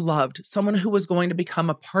 someone who was going to become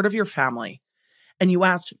a part of your family. And you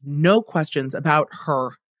asked no questions about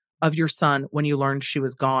her, of your son, when you learned she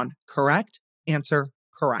was gone. Correct? Answer,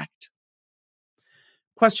 correct.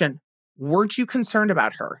 Question, weren't you concerned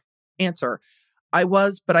about her? Answer, I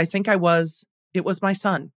was, but I think it was my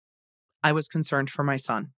son. I was concerned for my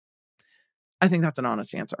son. I think that's an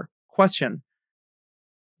honest answer. Question,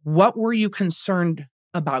 what were you concerned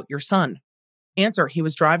about your son? Answer, he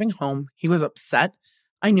was driving home. He was upset.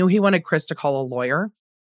 I knew he wanted Chris to call a lawyer.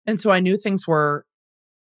 And so I knew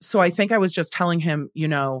so I think I was just telling him,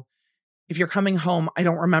 if you're coming home, I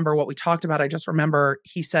don't remember what we talked about. I just remember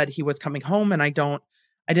he said he was coming home and I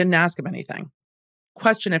didn't ask him anything.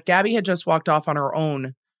 Question, if Gabby had just walked off on her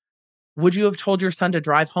own, would you have told your son to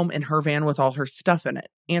drive home in her van with all her stuff in it?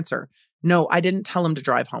 Answer, no, I didn't tell him to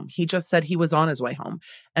drive home. He just said he was on his way home.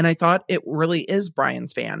 And I thought it really is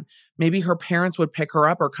Brian's van. Maybe her parents would pick her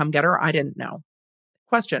up or come get her. I didn't know.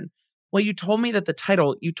 Question, well, you told me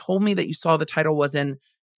that you saw the title was in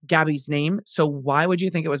Gabby's name. So why would you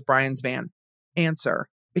think it was Brian's van? Answer,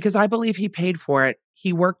 because I believe he paid for it.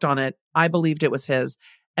 He worked on it. I believed it was his.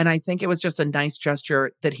 And I think it was just a nice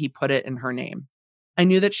gesture that he put it in her name. I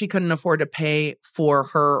knew that she couldn't afford to pay for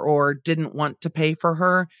her or didn't want to pay for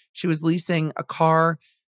her. She was leasing a car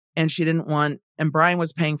and and Brian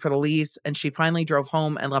was paying for the lease, and she finally drove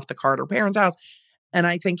home and left the car at her parents' house. And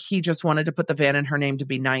I think he just wanted to put the van in her name to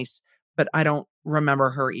be nice, but I don't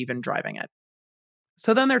remember her even driving it.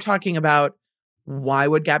 So then they're talking about, why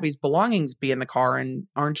would Gabby's belongings be in the car? And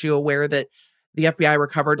aren't you aware that the FBI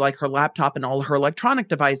recovered like her laptop and all her electronic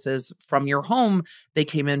devices from your home? They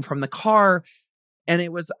came in from the car. And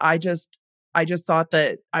I just thought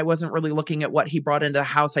that I wasn't really looking at what he brought into the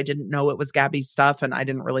house. I didn't know it was Gabby's stuff and I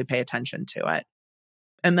didn't really pay attention to it.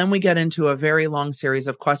 And then we get into a very long series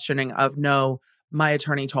of questioning of, no, my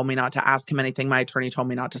attorney told me not to ask him anything. My attorney told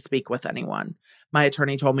me not to speak with anyone. My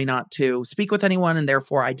attorney told me not to speak with anyone, and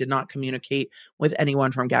therefore I did not communicate with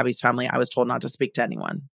anyone from Gabby's family. I was told not to speak to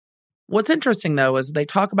anyone. What's interesting, though, is they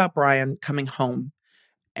talk about Brian coming home,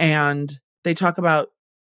 and they talk about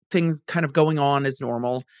things kind of going on as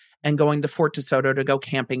normal and going to Fort DeSoto to go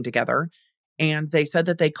camping together. And they said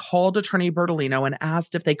that they called Attorney Bertolino and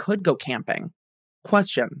asked if they could go camping.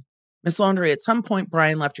 Question, Miss Laundrie, at some point,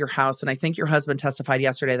 Brian left your house, and I think your husband testified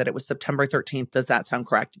yesterday that it was September 13th. Does that sound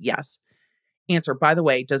correct? Yes. Answer, by the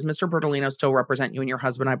way, does Mr. Bertolino still represent you and your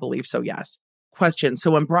husband? I believe so, yes. Question,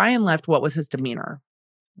 so when Brian left, what was his demeanor?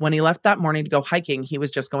 When he left that morning to go hiking, he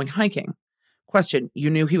was just going hiking. Question, you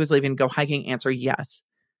knew he was leaving to go hiking? Answer, yes.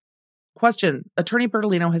 Question, Attorney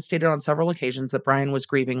Bertolino has stated on several occasions that Brian was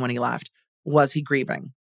grieving when he left. Was he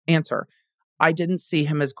grieving? Answer, I didn't see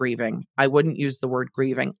him as grieving. I wouldn't use the word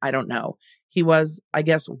grieving. I don't know. He was, I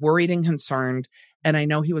guess, worried and concerned. And I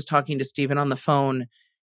know he was talking to Stephen on the phone,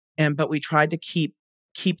 but we tried to keep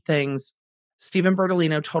things. Stephen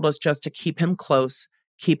Bertolino told us just to keep him close,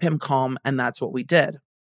 keep him calm, and that's what we did.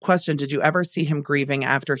 Question, did you ever see him grieving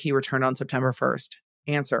after he returned on September 1st?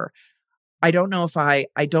 Answer, I don't know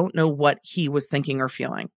I don't know what he was thinking or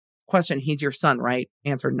feeling. Question, he's your son, right?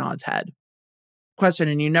 Answer, nods head. Question,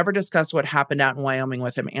 and you never discussed what happened out in Wyoming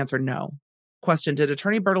with him? Answer, no. Question, did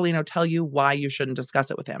Attorney Bertolino tell you why you shouldn't discuss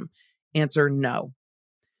it with him? Answer, no.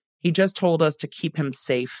 He just told us to keep him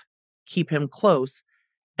safe, keep him close,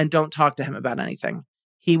 and don't talk to him about anything.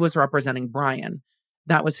 He was representing Brian.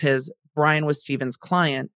 Brian was Stephen's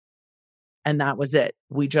client, and that was it.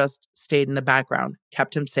 We just stayed in the background,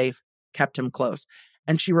 kept him safe, kept him close.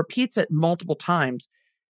 And she repeats it multiple times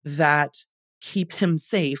that keep him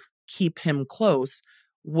safe, keep him close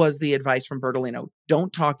was the advice from Bertolino.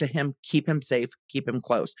 Don't talk to him, keep him safe, keep him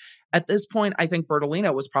close. At this point, I think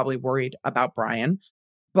Bertolino was probably worried about Brian,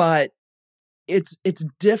 but it's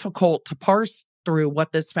difficult to parse through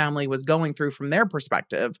what this family was going through from their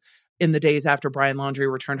perspective in the days after Brian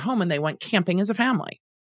Laundrie returned home and they went camping as a family.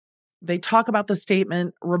 They talk about the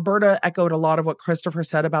statement. Roberta echoed a lot of what Christopher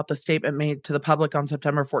said about the statement made to the public on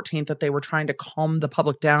September 14th, that they were trying to calm the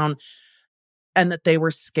public down and that they were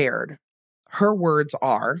scared. Her words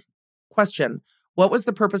are, question, what was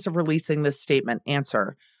the purpose of releasing this statement?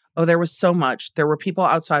 Answer, oh, there was so much. There were people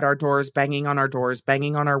outside our doors, banging on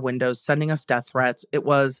our windows, sending us death threats.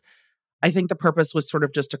 I think the purpose was sort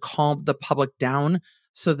of just to calm the public down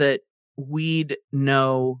so that we'd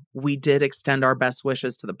know we did extend our best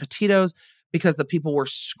wishes to the Petitos, because the people were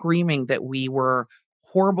screaming that we were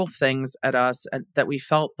horrible things at us and that we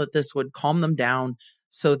felt that this would calm them down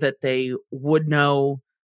so that they would know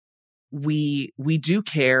we do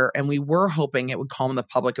care, and we were hoping it would calm the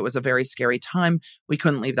public. It was a very scary time. We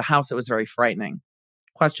couldn't leave the house. It was very frightening.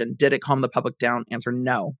 Question, did it calm the public down? Answer,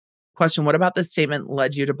 no. Question, what about this statement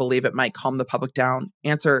led you to believe it might calm the public down?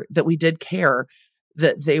 Answer, that we did care,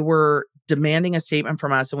 that they were demanding a statement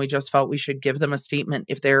from us and we just felt we should give them a statement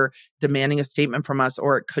if they're demanding a statement from us,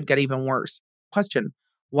 or it could get even worse. Question,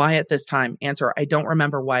 why at this time? Answer, I don't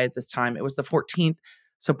remember why at this time. It was the 14th.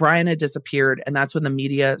 So Brian had disappeared, and that's when the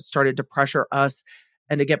media started to pressure us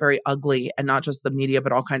and to get very ugly, and not just the media,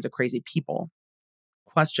 but all kinds of crazy people.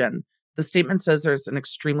 Question, the statement says there's an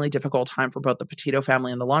extremely difficult time for both the Petito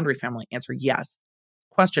family and the Laundrie family. Answer, yes.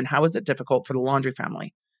 Question, how is it difficult for the Laundrie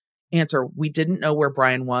family? Answer, we didn't know where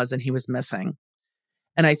Brian was and he was missing.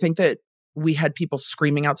 And I think that we had people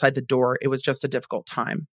screaming outside the door. It was just a difficult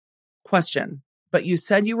time. Question, but you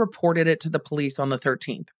said you reported it to the police on the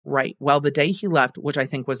 13th. Right. Well, the day he left, which I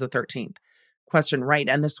think was the 13th. Question, right.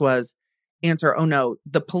 And this was answer, oh no,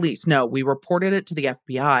 the police. No, we reported it to the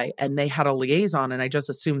FBI and they had a liaison. And I just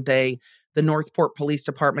assumed the Northport Police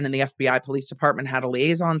Department and the FBI Police Department had a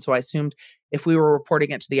liaison. So I assumed if we were reporting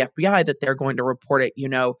it to the FBI that they're going to report it,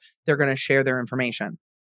 they're going to share their information.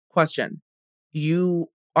 Question, you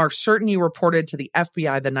are certain you reported to the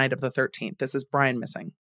FBI the night of the 13th. This is Brian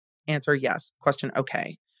missing. Answer, yes. Question,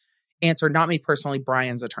 okay. Answer, not me personally,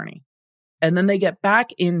 Brian's attorney. And then they get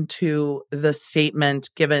back into the statement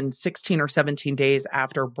given 16 or 17 days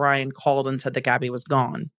after Brian called and said that Gabby was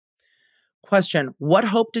gone. Question, what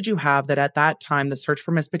hope did you have that at that time the search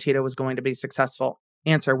for Miss Petito was going to be successful?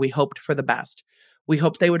 Answer, we hoped for the best. We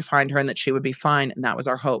hoped they would find her and that she would be fine, and that was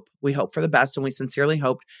our hope. We hoped for the best, and we sincerely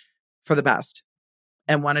hoped for the best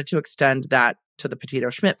and wanted to extend that to the Petito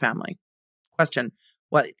Schmidt family. Question,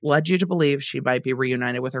 what led you to believe she might be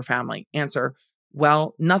reunited with her family? Answer,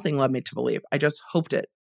 well, nothing led me to believe. I just hoped it.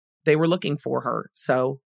 They were looking for her.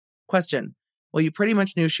 So, question, well, you pretty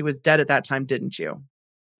much knew she was dead at that time, didn't you?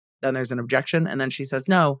 Then there's an objection. And then she says,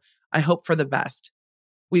 no, I hope for the best.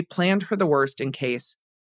 We planned for the worst in case.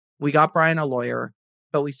 We got Brian a lawyer,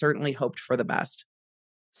 but we certainly hoped for the best.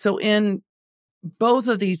 So in both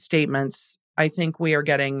of these statements, I think we are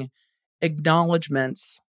getting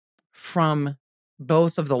acknowledgments from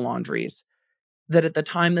both of the Laundries that at the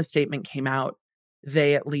time the statement came out,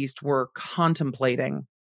 they at least were contemplating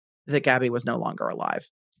that Gabby was no longer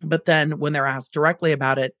alive. But then when they're asked directly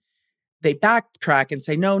about it, they backtrack and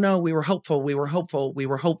say, no, we were hopeful.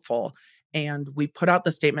 And we put out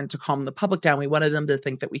the statement to calm the public down. We wanted them to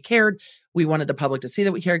think that we cared. We wanted the public to see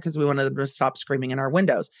that we cared because we wanted them to stop screaming in our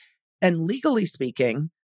windows. And legally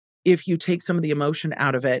speaking, if you take some of the emotion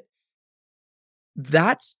out of it,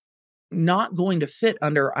 that's not going to fit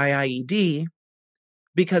under IIED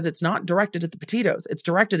because it's not directed at the Petitos. It's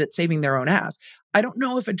directed at saving their own ass. I don't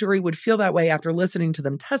know if a jury would feel that way after listening to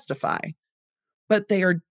them testify, but they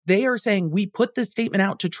are saying we put this statement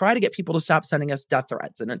out to try to get people to stop sending us death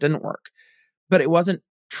threats, and it didn't work. But it wasn't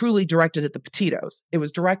truly directed at the Petitos. It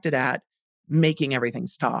was directed at making everything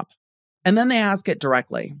stop. And then they ask it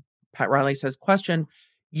directly. Pat Riley says, question,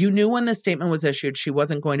 you knew when this statement was issued she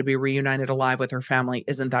wasn't going to be reunited alive with her family.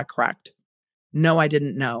 Isn't that correct? No, I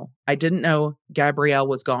didn't know. I didn't know Gabrielle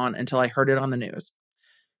was gone until I heard it on the news.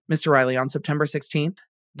 Mr. Riley, on September 16th,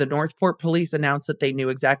 the Northport police announced that they knew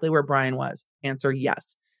exactly where Brian was. Answer,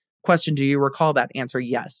 yes. Question, do you recall that? Answer,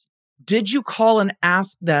 yes. Did you call and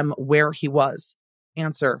ask them where he was?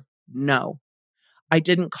 Answer, no. I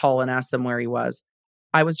didn't call and ask them where he was.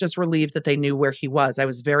 I was just relieved that they knew where he was. I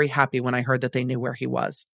was very happy when I heard that they knew where he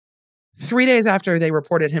was. 3 days after they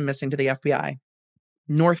reported him missing to the FBI,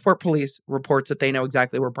 Northport police reports that they know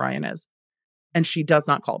exactly where Brian is, and she does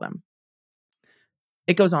not call them.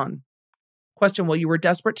 It goes on. Question, well, you were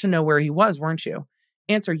desperate to know where he was, weren't you?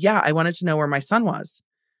 Answer, yeah, I wanted to know where my son was.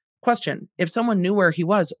 Question, if someone knew where he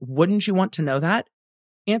was, wouldn't you want to know that?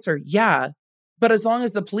 Answer, yeah, but as long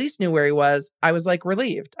as the police knew where he was, I was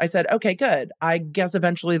relieved. I said, okay, good. I guess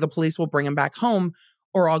eventually the police will bring him back home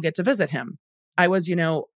or I'll get to visit him. I was,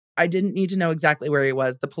 I didn't need to know exactly where he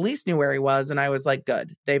was. The police knew where he was, and I was like,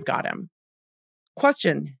 good, they've got him.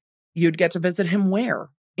 Question, you'd get to visit him where?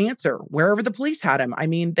 Answer, wherever the police had him. I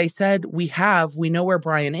mean, they said, we know where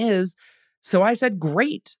Brian is. So I said,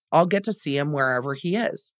 great, I'll get to see him wherever he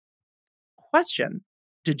is. Question,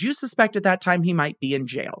 did you suspect at that time he might be in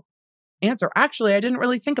jail? Answer, actually, I didn't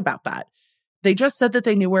really think about that. They just said that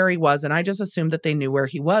they knew where he was, and I just assumed that they knew where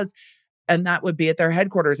he was, and that would be at their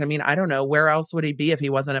headquarters. I mean, I don't know, where else would he be if he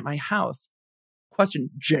wasn't at my house? Question,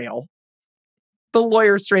 jail. The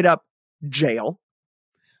lawyer straight up, jail.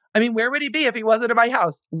 I mean, where would he be if he wasn't at my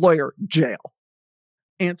house? Lawyer, jail.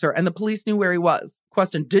 Answer, and the police knew where he was.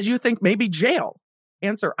 Question, did you think maybe jail?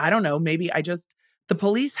 Answer, I don't know, maybe the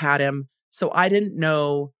police had him, so I didn't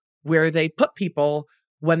know where they put people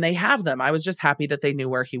when they have them. I was just happy that they knew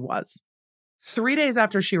where he was. 3 days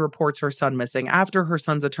after she reports her son missing, after her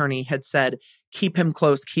son's attorney had said, keep him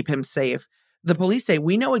close, keep him safe, the police say,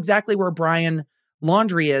 we know exactly where Brian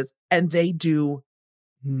Laundrie is, and they do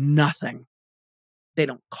nothing. They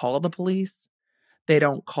don't call the police. They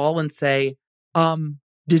don't call and say,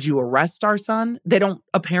 did you arrest our son? They don't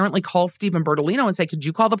apparently call Stephen Bertolino and say, could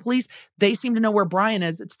you call the police? They seem to know where Brian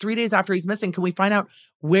is. It's 3 days after he's missing. Can we find out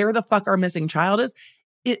where the fuck our missing child is?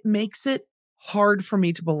 It makes it hard for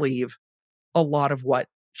me to believe a lot of what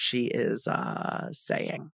she is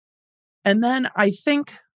saying. And then I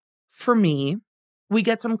think, for me, we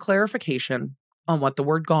get some clarification on what the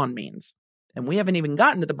word gone means. And we haven't even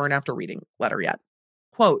gotten to the burn after reading letter yet.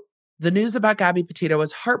 Quote, the news about Gabby Petito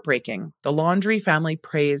is heartbreaking. The Laundrie family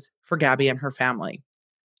prays for Gabby and her family.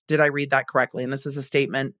 Did I read that correctly? And this is a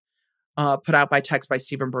statement put out by text by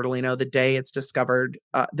Stephen Bertolino the day it's discovered,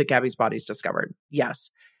 that Gabby's body's discovered.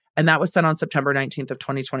 Yes. And that was sent on September 19th of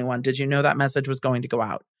 2021. Did you know that message was going to go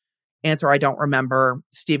out? Answer, I don't remember.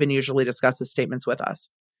 Stephen usually discusses statements with us.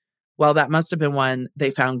 Well, that must have been when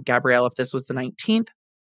they found Gabrielle. If this was the 19th,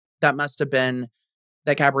 that must have been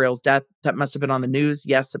that Gabrielle's death. That must have been on the news.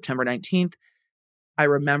 Yes, September 19th. I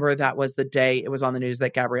remember that was the day it was on the news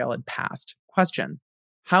that Gabrielle had passed. Question,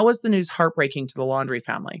 how was the news heartbreaking to the Laundrie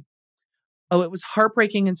family? Oh, it was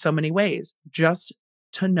heartbreaking in so many ways. Just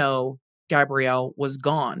to know Gabrielle was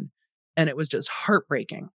gone. And it was just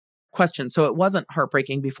heartbreaking. Question, so it wasn't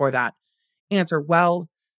heartbreaking before that? Answer, well,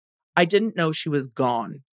 I didn't know she was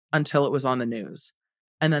gone until it was on the news.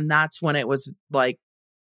 And then that's when it was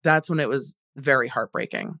very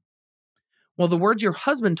heartbreaking. Well, the words your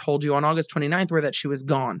husband told you on August 29th were that she was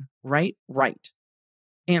gone, right? Right.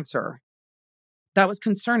 Answer, that was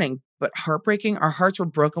concerning, but heartbreaking. Our hearts were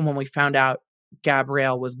broken when we found out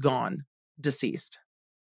Gabrielle was gone, deceased.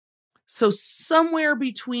 So somewhere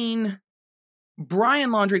between Brian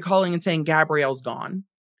Laundrie calling and saying Gabrielle's gone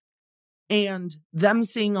and them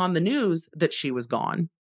seeing on the news that she was gone,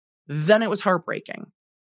 then it was heartbreaking.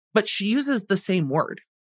 But she uses the same word,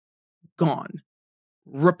 gone,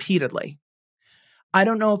 repeatedly. I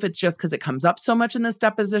don't know if it's just because it comes up so much in this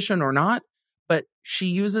deposition or not, but she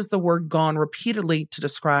uses the word gone repeatedly to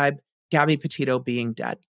describe Gabby Petito being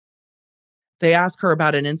dead. They ask her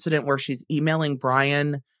about an incident where she's emailing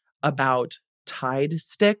Brian about Tide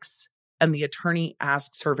sticks, and the attorney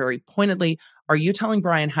asks her very pointedly, are you telling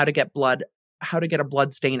Brian how to get a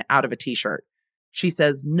blood stain out of a t-shirt? She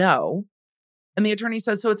says no. And the attorney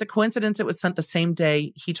says, so it's a coincidence it was sent the same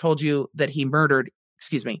day he told you that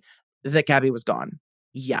that Gabby was gone.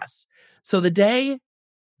 Yes. So the day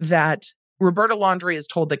that Roberta Laundrie is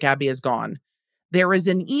told that Gabby is gone, there is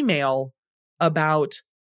an email about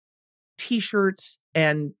t-shirts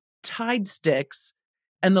and Tide sticks,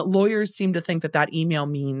 and the lawyers seem to think that that email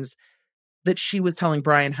means that she was telling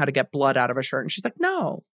Brian how to get blood out of a shirt. And she's like,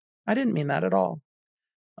 no, I didn't mean that at all.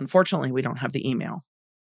 Unfortunately, we don't have the email.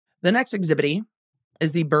 The next exhibit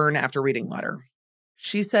is the burn after reading letter.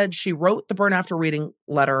 She said she wrote the burn after reading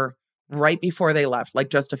letter right before they left, like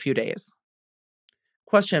just a few days.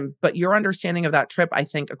 Question, but your understanding of that trip, I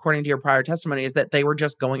think, according to your prior testimony, is that they were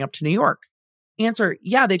just going up to New York. Answer,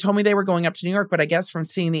 yeah, they told me they were going up to New York, but I guess from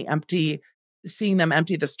seeing them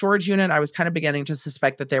empty the storage unit, I was kind of beginning to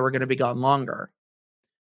suspect that they were going to be gone longer.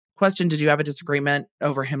 Question, did you have a disagreement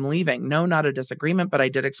over him leaving? No, not a disagreement, but I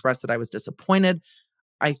did express that I was disappointed.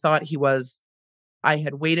 I thought I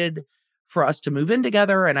had waited for us to move in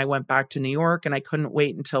together, and I went back to New York, and I couldn't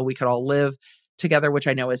wait until we could all live together, which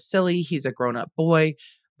I know is silly. He's a grown-up boy,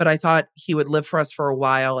 but I thought he would live for us for a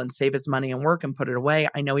while and save his money and work and put it away.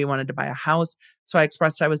 I know he wanted to buy a house, so I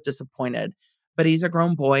expressed I was disappointed, but he's a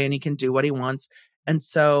grown boy and he can do what he wants. And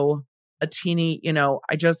so a teeny,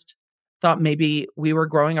 I just thought maybe we were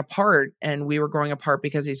growing apart, and we were growing apart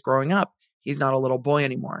because he's growing up. He's not a little boy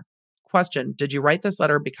anymore. Question, did you write this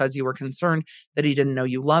letter because you were concerned that he didn't know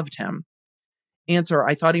you loved him? Answer,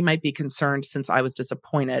 I thought he might be concerned since I was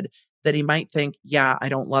disappointed, that he might think, yeah, I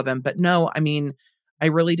don't love him. But no, I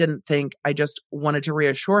really didn't think. I just wanted to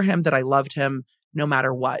reassure him that I loved him no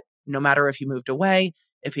matter what, no matter if he moved away,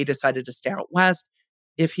 if he decided to stay out west,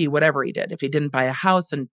 whatever he did, if he didn't buy a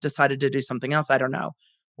house and decided to do something else, I don't know.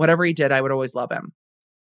 Whatever he did, I would always love him.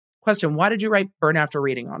 Question, why did you write burn after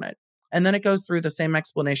reading on it? And then it goes through the same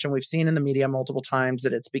explanation we've seen in the media multiple times,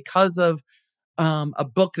 that it's because of a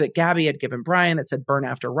book that Gabby had given Brian that said burn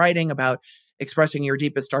after writing, about expressing your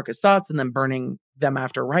deepest, darkest thoughts and then burning them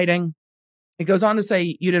after writing. It goes on to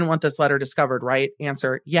say, you didn't want this letter discovered, right?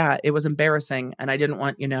 Answer, yeah, it was embarrassing. And I didn't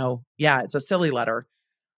want, it's a silly letter.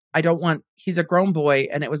 He's a grown boy,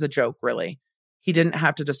 and it was a joke, really. He didn't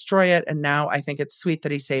have to destroy it, and now I think it's sweet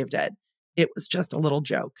that he saved it. It was just a little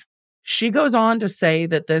joke. She goes on to say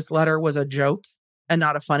that this letter was a joke, and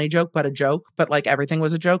not a funny joke, but a joke. But like everything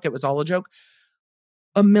was a joke. It was all a joke.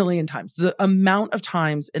 A million times. The amount of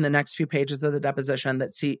times in the next few pages of the deposition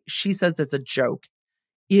that she says it's a joke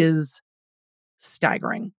is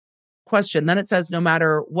staggering. Question. Then it says, no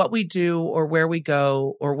matter what we do or where we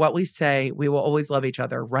go or what we say, we will always love each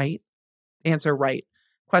other, right? Answer, right.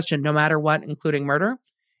 Question. No matter what, including murder?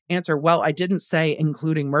 Answer. Well, I didn't say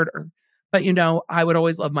including murder, but I would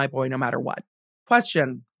always love my boy no matter what.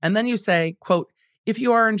 Question. And then you say, quote, if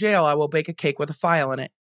you are in jail, I will bake a cake with a file in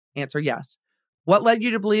it. Answer, yes. What led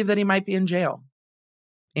you to believe that he might be in jail?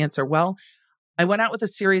 Answer, well, I went out with a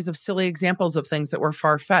series of silly examples of things that were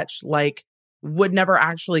far-fetched, like would never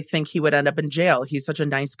actually think he would end up in jail. He's such a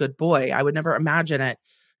nice, good boy. I would never imagine it.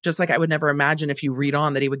 Just like I would never imagine if you read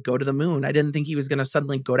on that he would go to the moon. I didn't think he was going to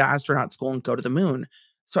suddenly go to astronaut school and go to the moon.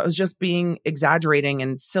 So I was just being exaggerating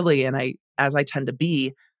and silly. And as I tend to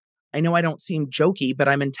be, I know I don't seem jokey, but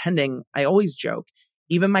I always joke.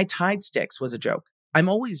 Even my Tide sticks was a joke. I'm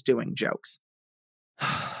always doing jokes.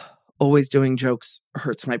 Always doing jokes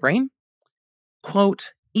hurts my brain.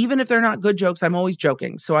 Quote, even if they're not good jokes, I'm always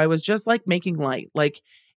joking. So I was just like making light. Like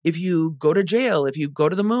if you go to jail, if you go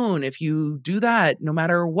to the moon, if you do that, no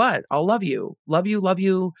matter what, I'll love you, love you, love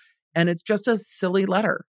you. And it's just a silly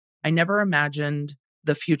letter. I never imagined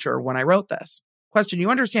the future when I wrote this. Question, you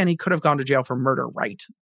understand he could have gone to jail for murder, right?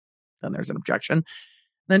 Then there's an objection.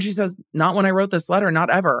 Then she says, not when I wrote this letter, not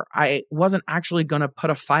ever. I wasn't actually going to put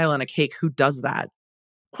a file in a cake. Who does that?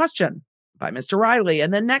 Question by Mr. Riley.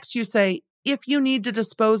 And then next you say, if you need to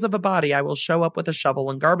dispose of a body, I will show up with a shovel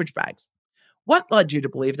and garbage bags. What led you to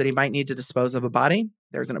believe that he might need to dispose of a body?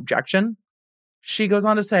 There's an objection. She goes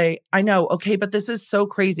on to say, I know, okay, but this is so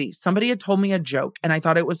crazy. Somebody had told me a joke and I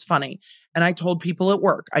thought it was funny. And I told people at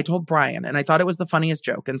work, I told Brian, and I thought it was the funniest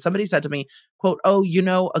joke. And somebody said to me, quote, oh,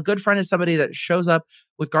 a good friend is somebody that shows up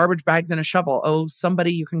with garbage bags and a shovel. Oh,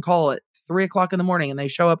 somebody you can call at 3:00 in the morning and they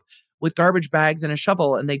show up with garbage bags and a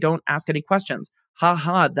shovel and they don't ask any questions. Ha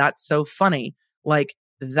ha, that's so funny. Like,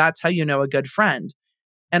 that's how you know a good friend.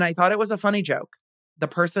 And I thought it was a funny joke. The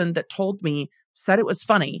person that told me said it was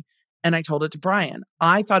funny. And I told it to Brian.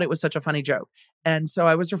 I thought it was such a funny joke. And so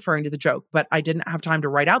I was referring to the joke, but I didn't have time to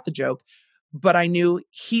write out the joke. But I knew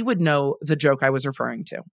he would know the joke I was referring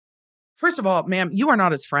to. First of all, ma'am, you are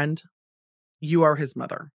not his friend. You are his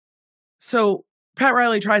mother. So Pat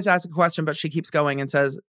Riley tries to ask a question, but she keeps going and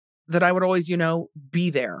says that I would always, be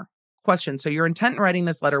there. Question. So your intent in writing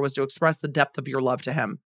this letter was to express the depth of your love to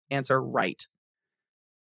him. Answer, right.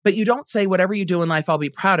 But you don't say whatever you do in life, I'll be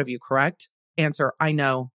proud of you, correct? Answer, I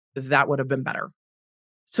know. That would have been better.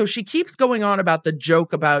 So she keeps going on about the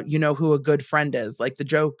joke about, who a good friend is. Like the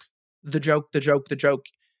joke, which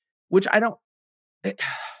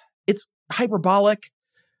it's hyperbolic,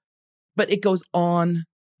 but it goes on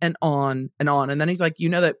and on and on. And then he's like,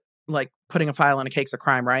 that like putting a file in a cake's a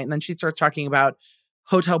crime, right? And then she starts talking about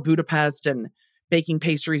Hotel Budapest and baking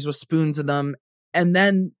pastries with spoons in them. And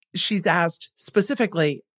then she's asked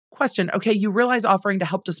specifically, question, okay, you realize offering to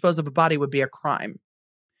help dispose of a body would be a crime.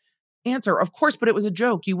 Answer, of course, but it was a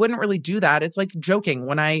joke. You wouldn't really do that. It's like joking.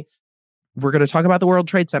 We're going to talk about the World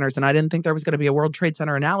Trade Centers, and I didn't think there was going to be a World Trade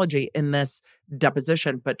Center analogy in this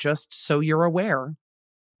deposition, but just so you're aware,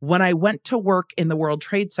 when I went to work in the World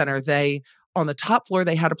Trade Center, on the top floor,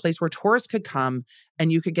 they had a place where tourists could come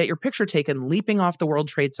and you could get your picture taken leaping off the World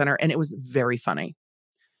Trade Center, and it was very funny.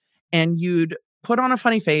 And you'd put on a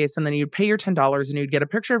funny face, and then you'd pay your $10 and you'd get a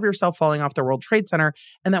picture of yourself falling off the World Trade Center.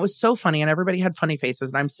 And that was so funny. And everybody had funny faces.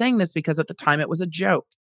 And I'm saying this because at the time it was a joke.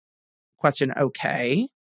 Question, okay.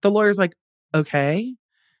 The lawyer's like, okay.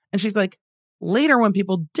 And she's like, later when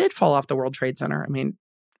people did fall off the World Trade Center,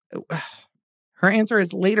 her answer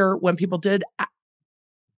is later when people did.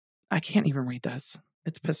 I can't even read this.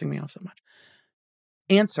 It's pissing me off so much.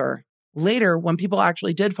 Answer, later when people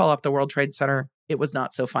actually did fall off the World Trade Center, it was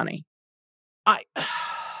not so funny. I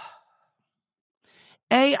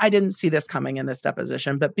didn't see this coming in this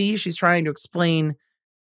deposition, but B, she's trying to explain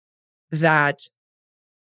that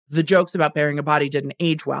the jokes about burying a body didn't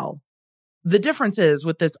age well. The difference is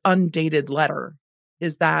with this undated letter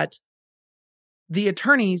is that the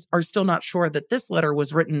attorneys are still not sure that this letter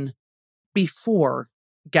was written before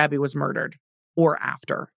Gabby was murdered or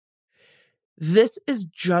after. This is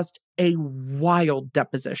just a wild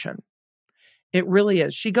deposition. It really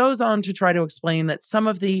is. She goes on to try to explain that some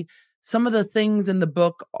of the things in the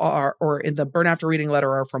book or in the Burn After Reading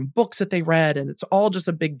letter are from books that they read, and it's all just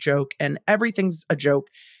a big joke, and everything's a joke,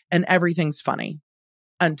 and everything's funny.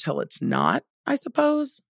 Until it's not, I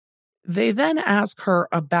suppose. They then ask her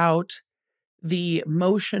about the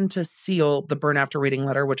motion to seal the burn after reading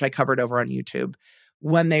letter, which I covered over on YouTube,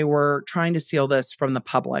 when they were trying to seal this from the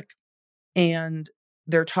public. And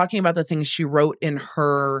they're talking about the things she wrote in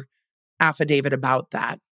her affidavit about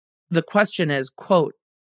that. The question is, quote,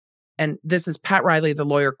 and this is Pat Riley, the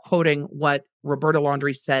lawyer, quoting what Roberta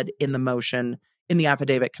Laundrie said in the motion, in the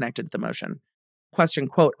affidavit connected to the motion. Question,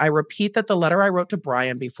 quote, I repeat that the letter I wrote to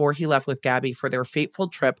Brian before he left with Gabby for their fateful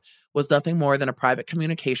trip was nothing more than a private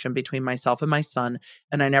communication between myself and my son,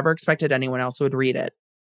 and I never expected anyone else would read it.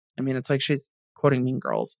 I mean, it's like she's quoting Mean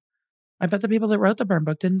Girls. I bet the people that wrote the burn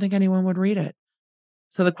book didn't think anyone would read it.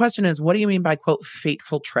 So the question is, what do you mean by, quote,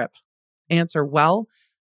 fateful trip? Answer, well,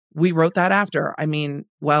 we wrote that after.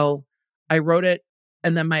 I wrote it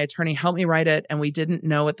and then my attorney helped me write it. And we didn't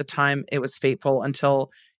know at the time it was fateful until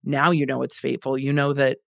now you know it's fateful. You know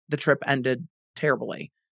that the trip ended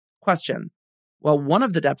terribly. Question. Well, one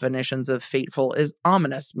of the definitions of fateful is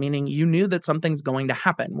ominous, meaning you knew that something's going to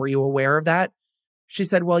happen. Were you aware of that? She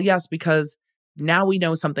said, well, yes, because now we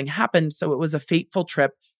know something happened. So it was a fateful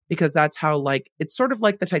trip because that's how, it's sort of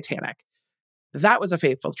like the Titanic. That was a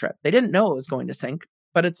fateful trip. They didn't know it was going to sink,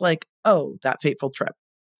 but it's like, oh, that fateful trip.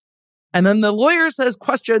 And then the lawyer says,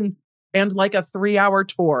 question, and like a 3-hour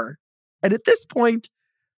tour. And at this point,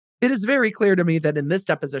 it is very clear to me that in this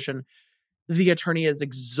deposition, the attorney is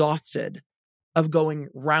exhausted of going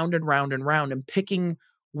round and round and round and picking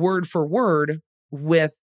word for word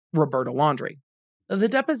with Roberta Laundrie. The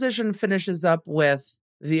deposition finishes up with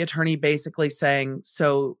the attorney basically saying,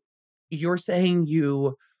 so you're saying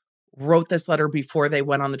you wrote this letter before they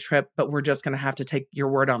went on the trip, but we're just going to have to take your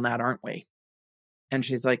word on that, aren't we? And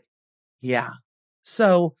she's like, yeah.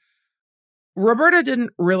 So Roberta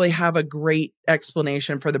didn't really have a great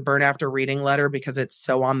explanation for the burn after reading letter because it's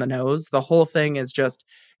so on the nose. The whole thing is just,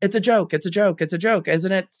 it's a joke. It's a joke. It's a joke.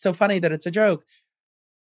 Isn't it so funny that it's a joke?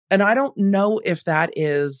 And I don't know if that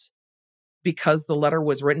is because the letter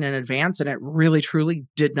was written in advance and it really, truly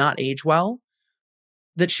did not age well,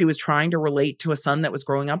 that she was trying to relate to a son that was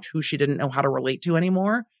growing up who she didn't know how to relate to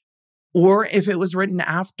anymore, or if it was written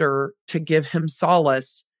after to give him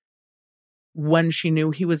solace when she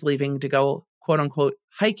knew he was leaving to go, quote unquote,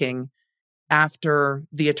 hiking after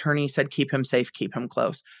the attorney said, keep him safe, keep him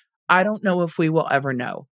close. I don't know if we will ever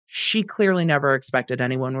know. She clearly never expected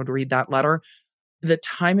anyone would read that letter. The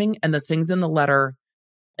timing and the things in the letter,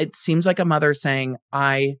 it seems like a mother saying,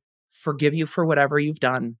 I forgive you for whatever you've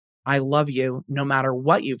done. I love you no matter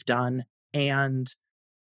what you've done. And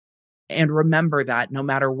remember that no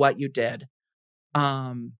matter what you did.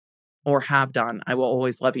 Or have done, I will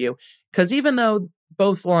always love you. Because even though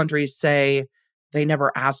both Laundries say they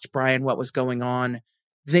never asked Brian what was going on,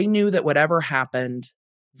 they knew that whatever happened,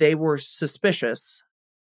 they were suspicious,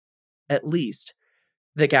 at least,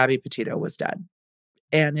 that Gabby Petito was dead.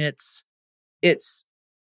 And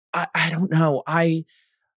I don't know. I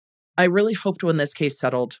really hoped when this case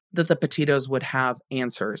settled that the Petitos would have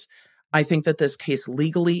answers. I think that this case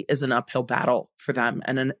legally is an uphill battle for them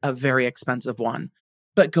and a very expensive one.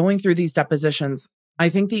 But going through these depositions, I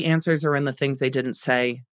think the answers are in the things they didn't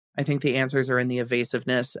say. I think the answers are in the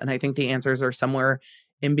evasiveness. And I think the answers are somewhere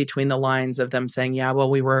in between the lines of them saying, yeah, well,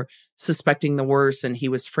 we were suspecting the worst and he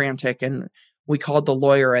was frantic and we called the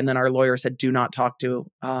lawyer and then our lawyer said, do not talk to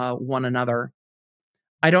one another.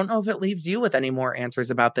 I don't know if it leaves you with any more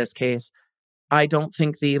answers about this case. I don't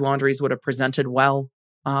think the Laundries would have presented well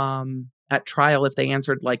at trial if they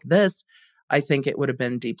answered like this. I think it would have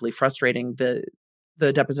been deeply frustrating. The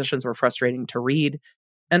depositions were frustrating to read.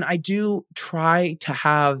 And I do try to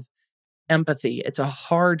have empathy. It's a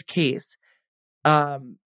hard case.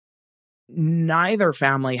 Neither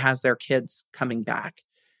family has their kids coming back.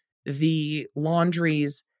 The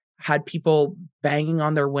Laundries had people banging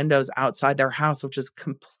on their windows outside their house, which is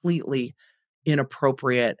completely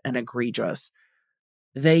inappropriate and egregious.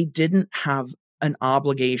 They didn't have an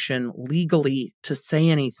obligation legally to say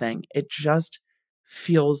anything. It just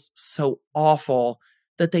feels so awful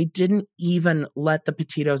that they didn't even let the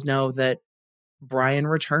Petitos know that Brian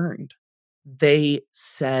returned. They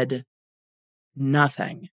said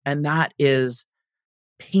nothing. And that is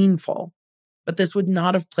painful. But this would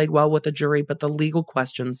not have played well with the jury, but the legal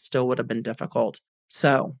questions still would have been difficult.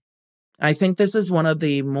 So I think this is one of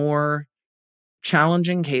the more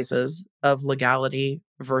challenging cases of legality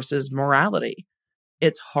versus morality.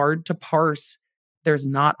 It's hard to parse. There's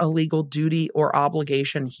not a legal duty or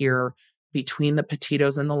obligation here between the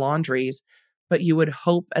Petitos and the Laundries, but you would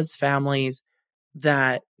hope as families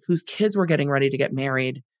that whose kids were getting ready to get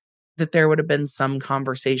married, that there would have been some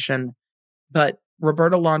conversation. But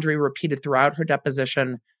Roberta Laundrie repeated throughout her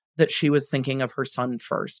deposition that she was thinking of her son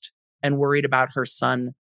first. and worried about her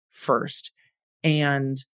son first.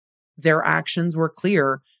 And their actions were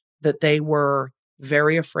clear that they were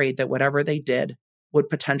very afraid that whatever they did would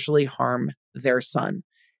potentially harm their son.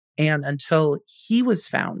 And until he was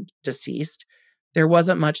found deceased, there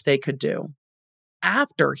wasn't much they could do.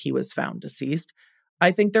 After he was found deceased,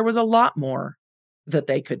 I think there was a lot more that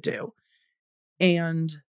they could do.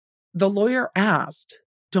 And the lawyer asked,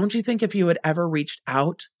 don't you think if you had ever reached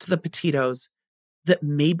out to the Petitos that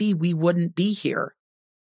maybe we wouldn't be here?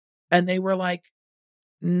 And they were like,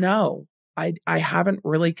 no, I haven't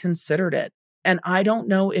really considered it. And I don't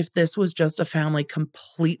know if this was just a family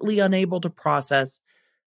completely unable to process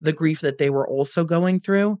the grief that they were also going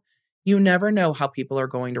through. You never know how people are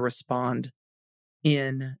going to respond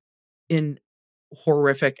in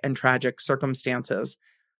horrific and tragic circumstances.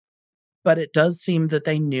 But it does seem that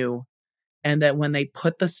they knew, and that when they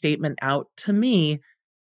put the statement out to me,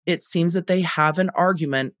 it seems that they have an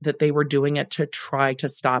argument that they were doing it to try to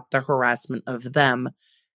stop the harassment of them.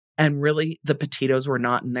 And really, the Petitos were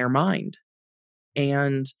not in their mind.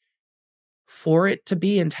 And for it to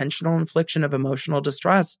be intentional infliction of emotional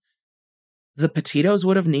distress, the Petitos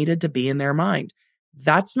would have needed to be in their mind.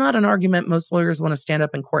 That's not an argument most lawyers want to stand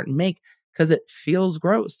up in court and make because it feels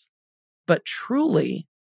gross. But truly,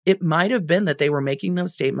 it might have been that they were making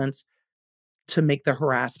those statements to make the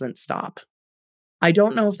harassment stop. I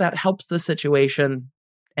don't know if that helps the situation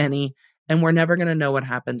any, and we're never going to know what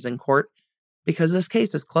happens in court because this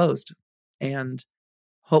case is closed. And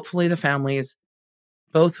hopefully the families,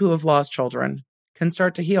 both who have lost children, can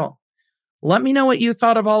start to heal. Let me know what you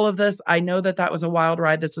thought of all of this. I know that was a wild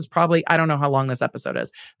ride. This is probably, I don't know how long this episode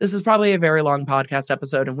is. This is probably a very long podcast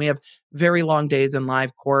episode, and we have very long days in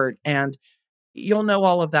live court. And you'll know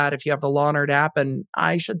all of that if you have the Laundrie app, and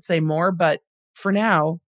I should say more, but for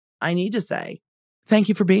now, I need to say thank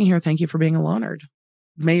you for being here. Thank you for being a Laundrie.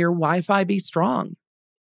 May your Wi-Fi be strong.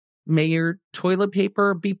 May your toilet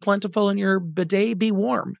paper be plentiful and your bidet be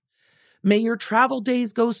warm. May your travel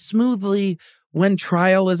days go smoothly when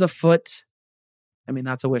trial is afoot. I mean,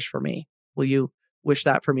 that's a wish for me. Will you wish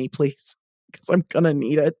that for me, please? Because I'm going to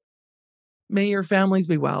need it. May your families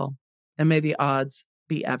be well, and may the odds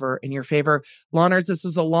be ever in your favor. Laundries, this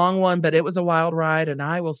was a long one, but it was a wild ride, and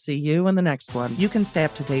I will see you in the next one. You can stay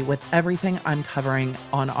up to date with everything I'm covering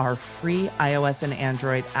on our free iOS and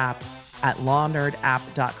Android app at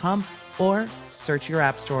lawnerd.app.com, or search your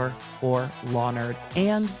app store for Laundrie.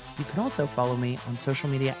 And you can also follow me on social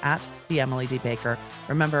media at the Emily D. Baker.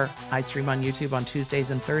 Remember, I stream on YouTube on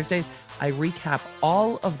Tuesdays and Thursdays. I recap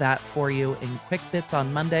all of that for you in quick bits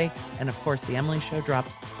on Monday. And of course, the Emily Show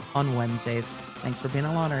drops on Wednesdays. Thanks for being a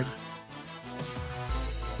Laundrie.